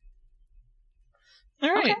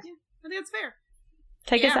 All right. Okay. Yeah, I think that's fair.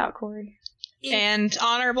 Take us out, Corey. And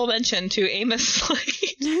honorable mention to Amos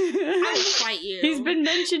Slade. I will fight you. He's been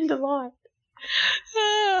mentioned a lot.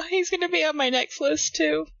 He's going to be on my next list,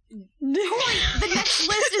 too. Corey, the next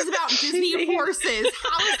list is about Disney horses.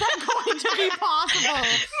 How is that going to be possible?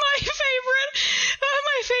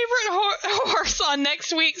 My favorite horse on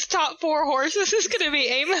next week's top 4 horses is going to be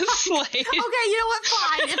Amos Slade. Okay, you know what?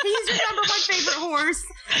 Fine. If he's your number 1 favorite horse,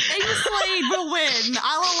 Amos Slade will win.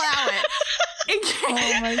 I'll allow it. So in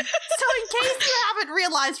case you haven't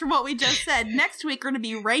realized from what we just said, next week we're going to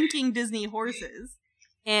be ranking Disney horses.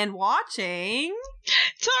 And watching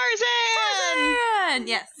Tarzan!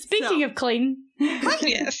 Yes. Speaking of Clayton.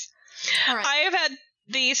 Yes. All right. I have had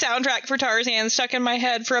the soundtrack for Tarzan stuck in my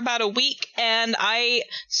head for about a week, and I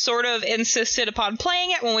sort of insisted upon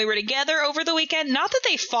playing it when we were together over the weekend. Not that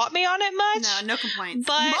they fought me on it much. No complaints.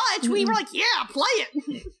 But we were like, yeah, play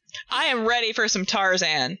it. I am ready for some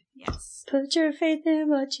Tarzan. Yes. Put your faith in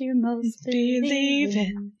what you most believe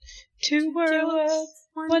in. 2 worlds,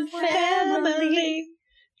 1 family.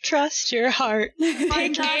 Trust your heart.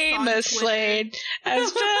 Pick Amos Slade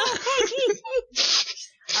as well.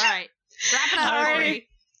 All right. Wrap it up, Corey.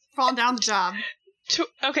 Fall down the job.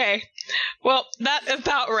 Okay. Well, that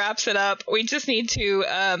about wraps it up. We just need to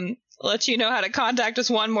let you know how to contact us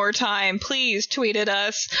one more time. Please tweet at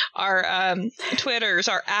us. Our Twitters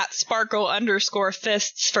are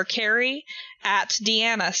 @sparkle_fists for Carrie,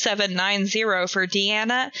 @Deanna790 for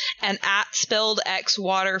Deanna, and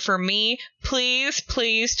 @SpilledXWater for me. Please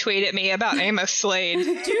tweet at me about Amos Slade.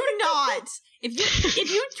 Do not. If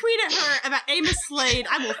you tweet at her about Amos Slade,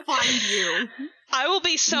 I will find you. I will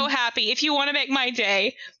be so happy. If you want to make my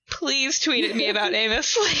day, please tweet at me about Amos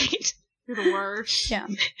Slade. You're the worst. Yeah.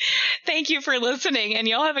 Thank you for listening, and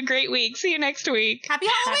y'all have a great week. See you next week. Happy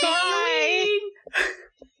Halloween! Bye!